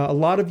 A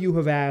lot of you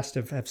have asked,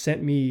 have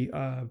sent me,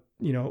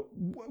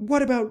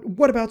 what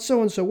about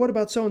so-and-so? What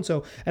about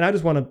so-and-so? And I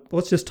just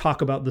let's just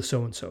talk about the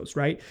so-and-sos,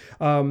 right?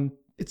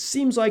 It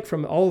seems like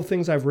from all the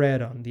things I've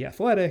read on The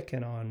Athletic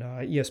and on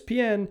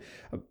ESPN,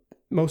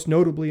 most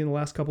notably in the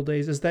last couple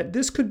days, is that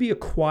this could be a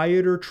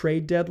quieter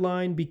trade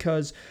deadline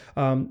because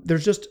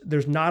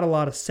there's not a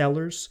lot of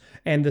sellers,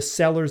 and the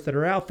sellers that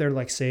are out there,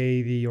 like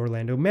say the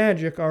Orlando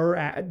Magic,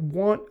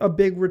 want a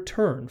big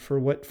return for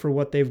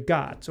what they've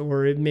got,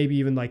 or maybe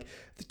even like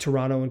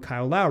Toronto and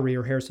Kyle Lowry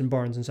or Harrison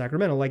Barnes in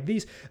Sacramento. Like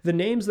the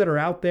names that are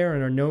out there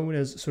and are known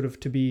as sort of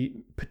to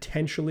be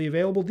potentially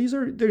available,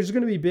 there's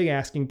going to be big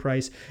asking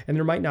price, and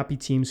there might not be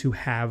teams who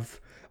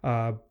have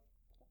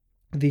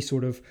the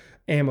sort of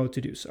ammo to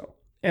do so.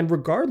 And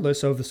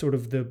regardless of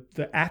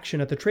the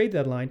action at the trade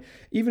deadline,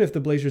 even if the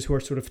Blazers, who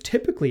are sort of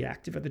typically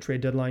active at the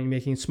trade deadline,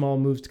 making small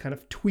moves to kind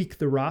of tweak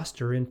the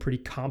roster in pretty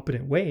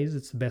competent ways,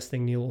 it's the best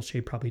thing Neil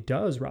Olshey probably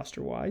does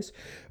roster-wise,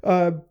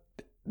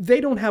 they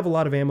don't have a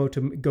lot of ammo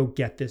to go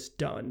get this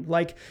done.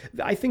 Like,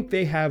 I think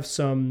they have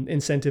some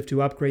incentive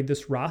to upgrade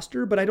this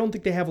roster, but I don't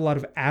think they have a lot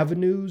of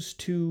avenues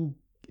to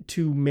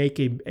make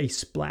a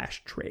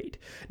splash trade.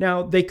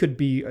 Now, they could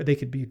be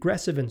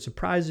aggressive and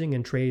surprising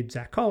and trade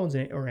Zach Collins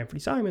or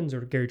Anthony Simons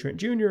or Gary Trent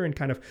Jr. and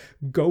kind of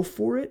go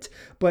for it,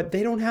 but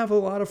they don't have a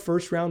lot of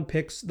first round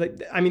picks.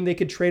 They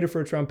could trade a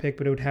first round pick,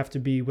 but it would have to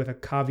be with a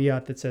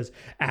caveat that says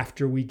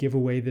after we give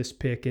away this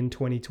pick in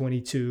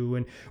 2022,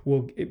 and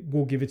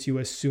we'll give it to you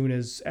as soon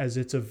as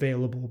it's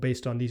available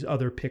based on these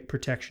other pick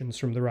protections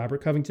from the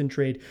Robert Covington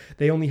trade.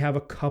 They only have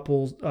a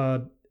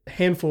couple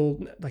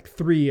handful, like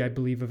 3, I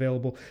believe,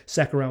 available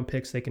second round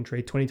picks they can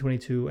trade,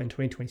 2022 and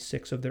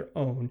 2026 of their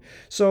own.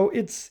 So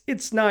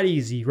it's not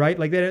easy, right?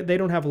 Like they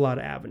don't have a lot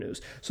of avenues.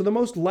 So the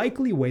most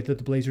likely way that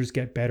the Blazers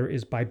get better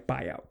is by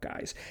buyout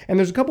guys. And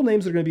there's a couple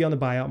names that are going to be on the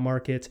buyout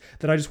market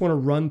that I just want to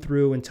run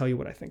through and tell you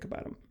what I think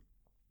about them.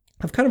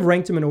 I've kind of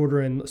ranked them in order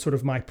in sort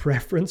of my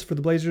preference for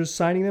the Blazers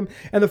signing them.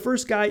 And the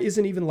first guy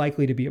isn't even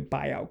likely to be a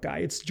buyout guy.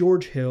 It's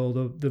George Hill,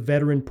 the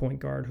veteran point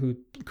guard who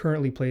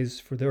currently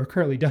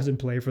doesn't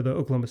play for the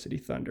Oklahoma City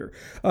Thunder.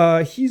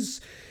 He's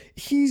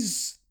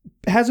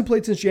hasn't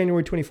played since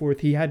January 24th.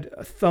 He had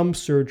a thumb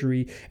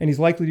surgery, and he's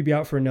likely to be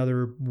out for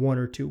another 1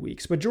 or 2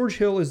 weeks. But George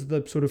Hill is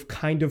the sort of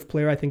kind of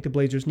player I think the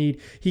Blazers need.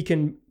 He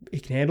can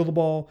handle the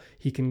ball.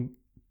 He can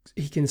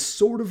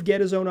sort of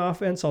get his own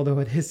offense, although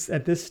at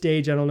this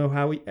stage, I don't know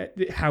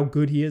how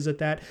good he is at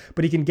that,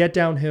 but he can get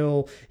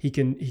downhill. He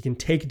can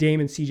take Dame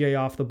and CJ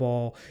off the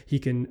ball. He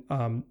can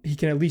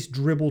at least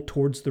dribble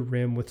towards the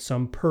rim with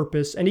some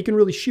purpose, and he can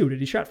really shoot it.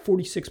 He shot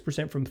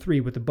 46% from 3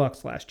 with the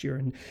Bucks last year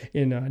in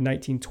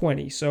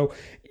 1920. So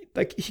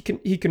like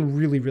he can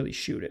really, really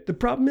shoot it. The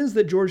problem is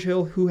that George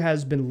Hill, who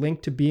has been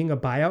linked to being a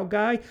buyout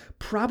guy,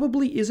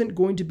 probably isn't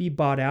going to be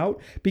bought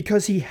out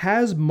because he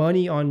has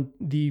money on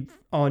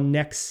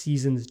next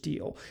season's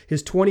deal.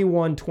 His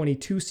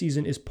 21-22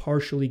 season is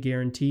partially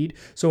guaranteed,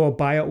 so a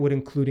buyout would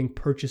include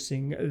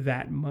purchasing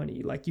that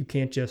money. Like, you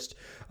can't just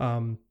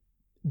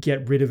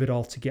get rid of it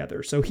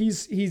altogether. So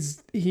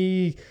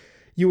he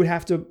you would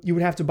have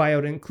to buy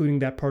out, including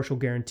that partial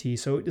guarantee.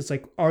 So it's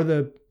like,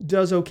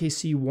 does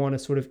OKC want to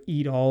sort of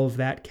eat all of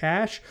that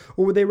cash,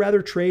 or would they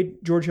rather trade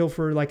George Hill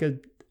for like a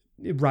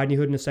Rodney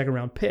Hood and a second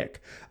round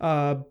pick?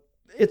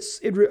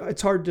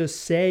 It's hard to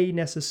say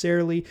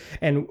necessarily.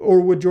 Or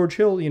would George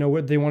Hill,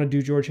 would they want to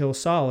do George Hill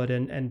solid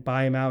and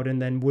buy him out,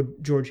 and then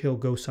would George Hill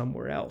go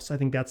somewhere else? I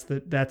think that's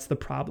the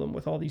problem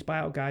with all these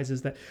buyout guys,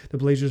 is that the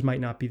Blazers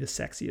might not be the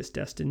sexiest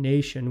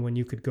destination when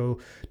you could go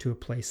to a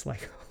place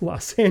like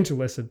Los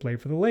Angeles and play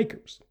for the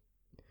Lakers.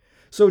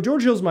 So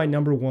George Hill's my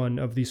number one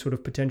of these sort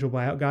of potential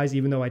buyout guys,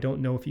 even though I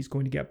don't know if he's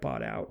going to get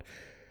bought out.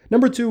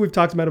 Number two, we've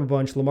talked about him a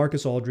bunch,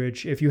 LaMarcus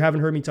Aldridge. If you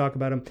haven't heard me talk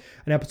about him,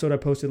 an episode I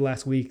posted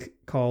last week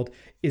called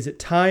 "Is It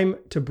Time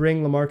to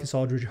Bring LaMarcus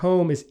Aldridge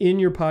Home?" is in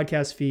your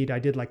podcast feed. I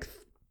did like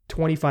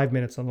 25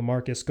 minutes on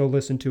LaMarcus. Go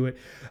listen to it.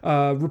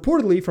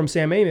 Reportedly from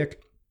Sam Amick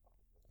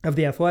of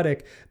The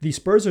Athletic, the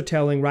Spurs are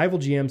telling rival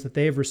GMs that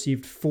they have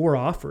received 4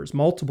 offers,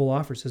 multiple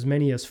offers, as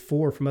many as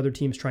 4 from other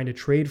teams trying to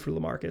trade for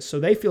LaMarcus. So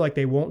they feel like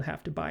they won't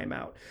have to buy him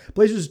out.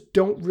 Blazers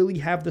don't really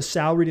have the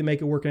salary to make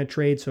it work in a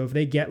trade. So if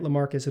they get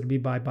LaMarcus,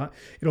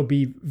 it'll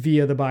be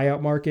via the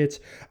buyout market.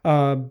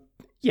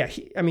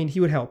 He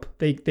would help.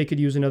 They could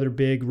use another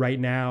big right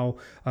now.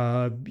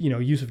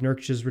 Yusuf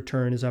Nurkic's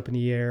return is up in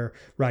the air.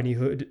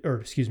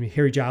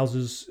 Harry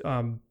Giles's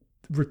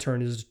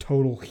return is a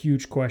total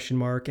huge question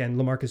mark, and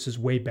LaMarcus is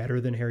way better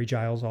than Harry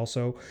Giles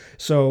also.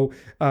 So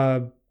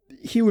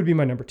he would be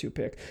my number 2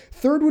 pick.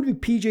 Third would be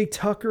PJ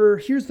Tucker.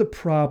 Here's the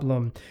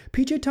problem.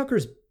 PJ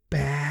Tucker's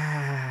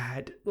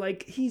bad.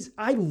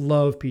 I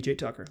love PJ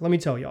Tucker. Let me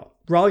tell y'all.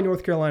 Raleigh,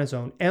 North Carolina's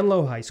own,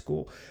 Enloe High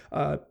School.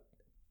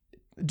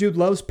 Dude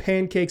loves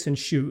pancakes and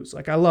shoes.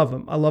 I love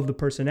him. I love the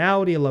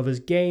personality. I love his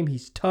game.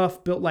 He's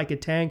tough, built like a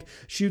tank,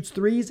 shoots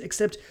threes,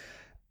 except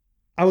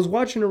I was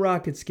watching a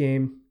Rockets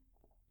game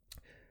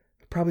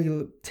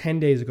probably 10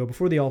 days ago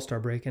before the All-Star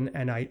break,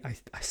 and I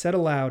said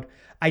aloud,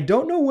 I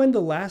don't know when the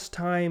last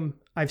time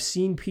I've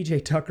seen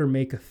PJ Tucker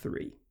make a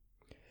 3.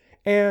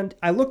 And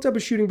I looked up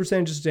his shooting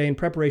percentages today in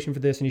preparation for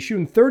this, and he's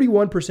shooting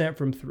 31%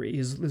 from 3,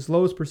 his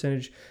lowest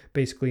percentage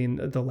basically in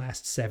the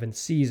last 7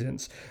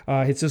 seasons.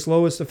 It's his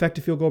lowest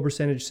effective field goal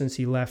percentage since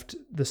he left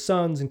the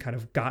Suns and kind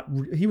of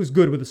he was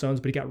good with the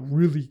Suns, but he got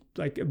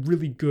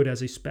really good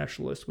as a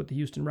specialist with the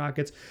Houston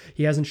Rockets.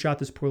 He hasn't shot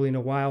this poorly in a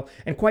while,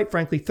 and quite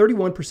frankly,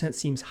 31%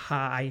 seems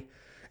high.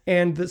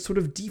 And the sort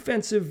of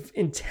defensive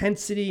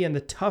intensity and the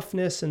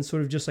toughness and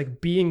sort of just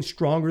being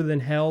stronger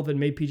than hell that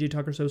made PJ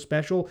Tucker so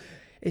special,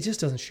 it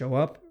just doesn't show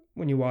up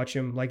when you watch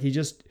him.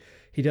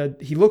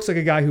 He looks like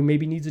a guy who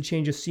maybe needs a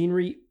change of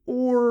scenery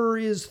or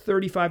is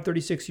 35,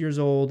 36 years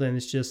old, and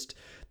it's just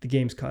the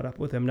game's caught up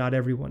with him. Not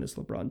everyone is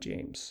LeBron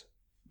James.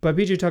 But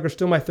PJ Tucker's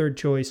still my third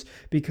choice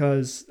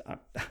because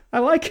I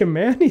like him,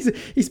 man.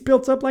 He's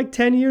built up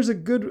 10 years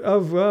of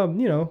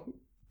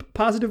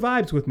positive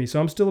vibes with me,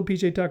 so I'm still a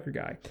PJ Tucker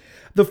guy.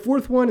 The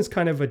fourth one is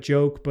kind of a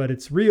joke, but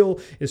it's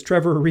real, is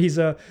Trevor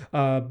Ariza.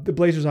 The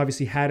Blazers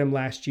obviously had him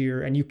last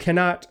year, and you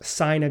cannot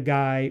sign a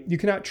guy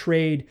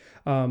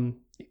off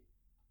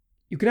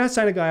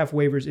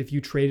waivers if you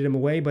traded him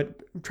away,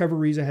 but Trevor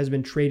Ariza has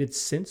been traded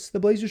since the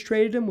Blazers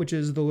traded him, which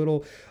is the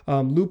little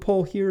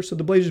loophole here. So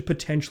the Blazers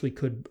potentially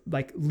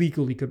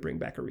legally could bring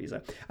back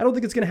Ariza. I don't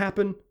think it's going to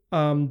happen,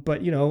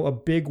 but a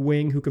big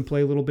wing who can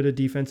play a little bit of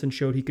defense and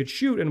showed he could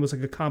shoot and was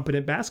a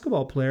competent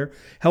basketball player,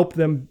 helped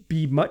them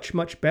be much,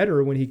 much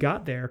better when he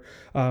got there.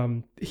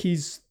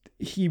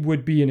 He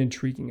would be an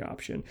intriguing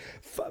option.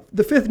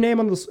 The fifth name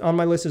on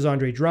my list is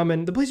Andre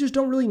Drummond. The Blazers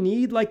don't really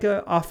need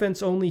a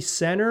offense-only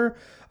center.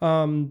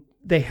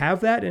 They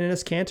have that in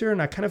Enes Kanter,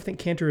 and I kind of think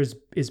Kanter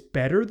is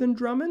better than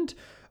Drummond.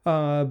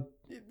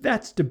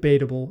 That's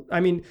debatable. I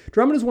mean,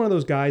 Drummond is one of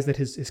those guys that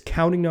his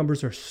counting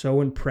numbers are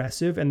so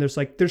impressive, and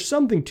there's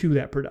something to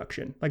that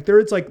production.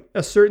 It's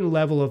a certain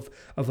level of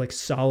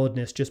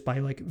solidness just by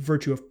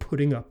virtue of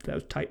putting up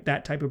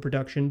that type of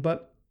production,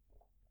 but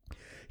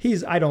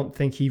I don't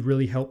think he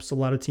really helps a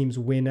lot of teams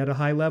win at a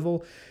high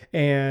level,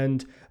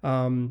 and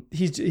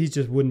he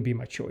just wouldn't be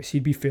my choice.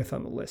 He'd be fifth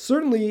on the list.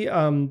 Certainly,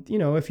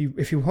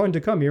 if he wanted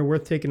to come here,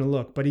 worth taking a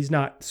look, but he's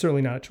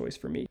certainly not a choice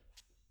for me.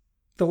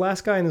 The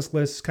last guy on this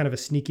list is kind of a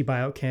sneaky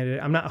buyout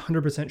candidate. I'm not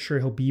 100% sure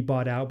he'll be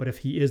bought out, but if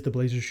he is, the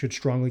Blazers should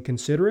strongly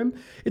consider him.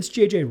 It's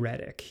JJ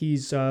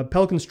Redick.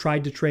 Pelicans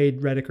tried to trade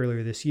Redick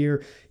earlier this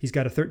year. He's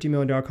got a $13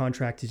 million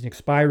contract. He's an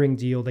expiring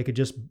deal. They could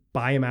just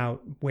buy him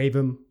out, waive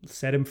him,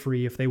 set him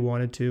free if they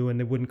wanted to,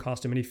 and it wouldn't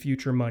cost him any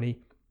future money.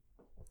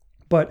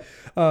 But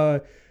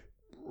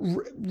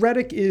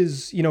Redick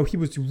is, he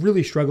was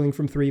really struggling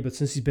from 3, but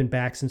since he's been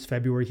back since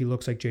February, he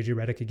looks like JJ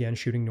Redick again,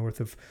 shooting north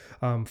of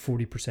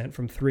 40%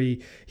 from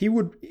 3. He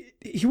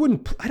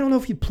wouldn't, I don't know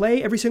if he'd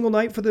play every single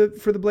night for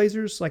the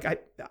Blazers.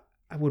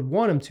 I would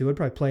want him to. I'd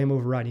probably play him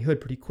over Rodney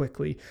Hood pretty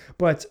quickly.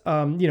 But,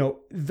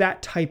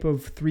 that type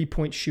of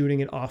 3-point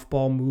shooting and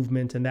off-ball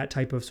movement and that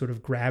type of sort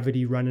of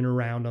gravity running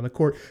around on the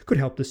court could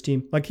help this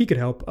team. He could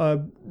help.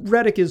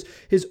 Redick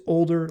is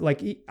older. I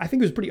think he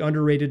was a pretty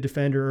underrated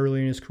defender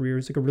early in his career.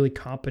 He's a really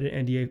competent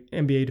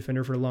NBA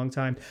defender for a long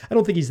time. I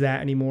don't think he's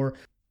that anymore.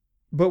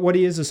 But what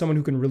he is someone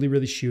who can really,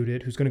 really shoot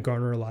it, who's going to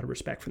garner a lot of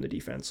respect from the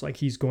defense. Like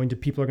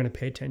people are going to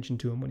pay attention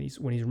to him when he's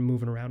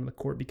moving around in the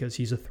court because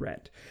he's a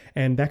threat.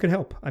 And that could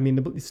help. I mean,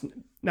 it's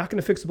not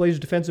going to fix the Blazers'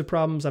 defensive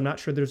problems. I'm not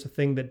sure there's a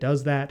thing that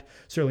does that.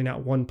 Certainly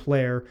not one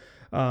player.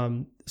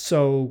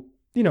 So,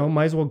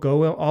 might as well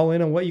go all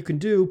in on what you can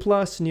do.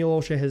 Plus, Neil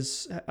Olshey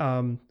has,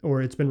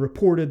 or it's been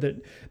reported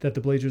that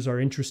the Blazers are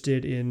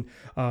interested in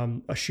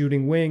a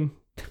shooting wing.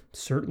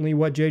 Certainly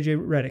what JJ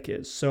Redick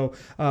is. So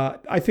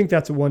I think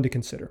that's one to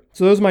consider.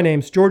 So those are my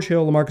names: George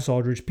Hill, LaMarcus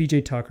Aldridge,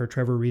 PJ Tucker,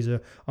 Trevor Ariza,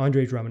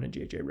 Andre Drummond, and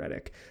JJ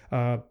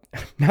Redick.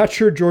 Not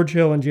sure George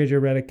Hill and JJ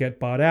Redick get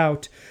bought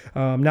out.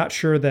 Not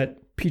sure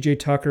that PJ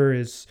Tucker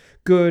is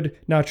good.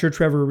 Not sure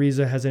Trevor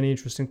Ariza has any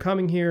interest in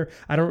coming here.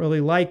 I don't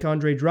really like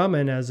Andre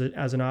Drummond as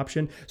an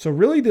option. So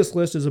really this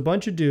list is a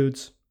bunch of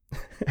dudes,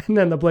 and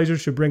then the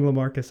Blazers should bring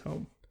LaMarcus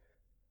home.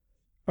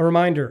 A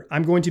reminder,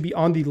 I'm going to be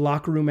on the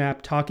Locker Room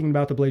app talking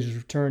about the Blazers'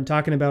 return,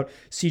 talking about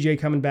CJ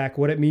coming back,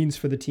 what it means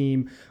for the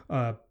team,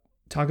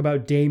 talk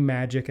about Dame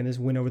Magic and this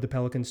win over the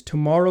Pelicans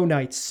tomorrow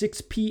night,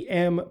 6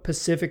 p.m.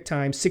 Pacific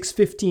time,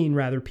 6:15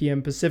 rather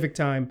p.m. Pacific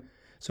time.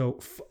 So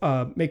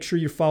make sure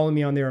you're following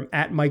me on there. I'm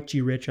at Mike G.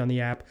 Rich on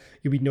the app.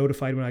 You'll be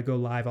notified when I go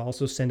live. I'll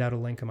also send out a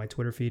link on my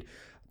Twitter feed.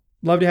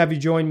 Love to have you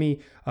join me.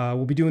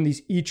 We'll be doing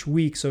these each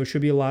week, so it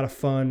should be a lot of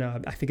fun.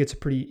 I think it's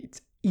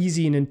it's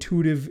easy and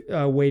intuitive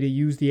way to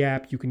use the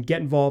app. You can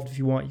get involved if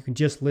you want. You can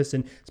just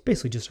listen. It's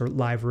basically just a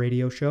live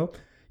radio show.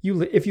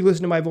 If you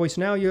listen to my voice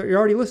now, you're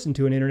already listening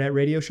to an internet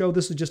radio show.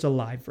 This is just a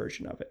live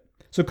version of it.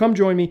 So come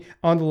join me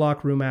on the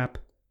Locker Room app.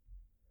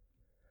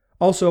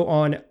 Also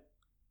on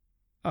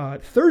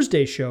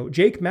Thursday show,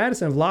 Jake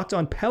Madison of Locked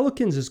On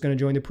Pelicans is going to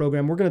join the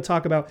program. We're going to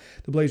talk about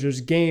the Blazers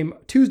game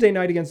Tuesday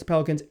night against the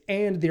Pelicans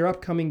and their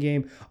upcoming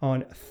game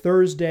on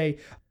Thursday.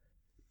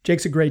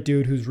 Jake's a great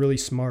dude who's really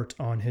smart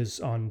on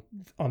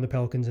the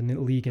Pelicans and the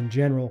league in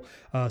general.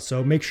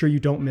 So make sure you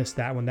don't miss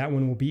that one. That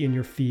one will be in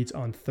your feeds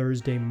on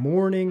Thursday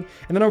morning.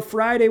 And then on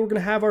Friday, we're going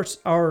to have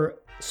our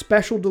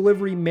special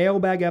delivery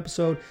mailbag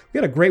episode. We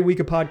got a great week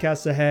of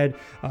podcasts ahead.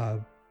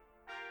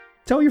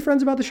 Tell your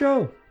friends about the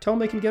show. Tell them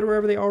they can get it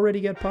wherever they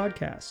already get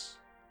podcasts.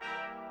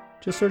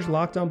 Just search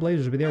Locked On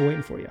Blazers. We'll be there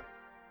waiting for you.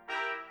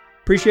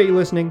 Appreciate you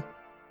listening.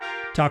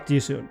 Talk to you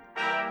soon.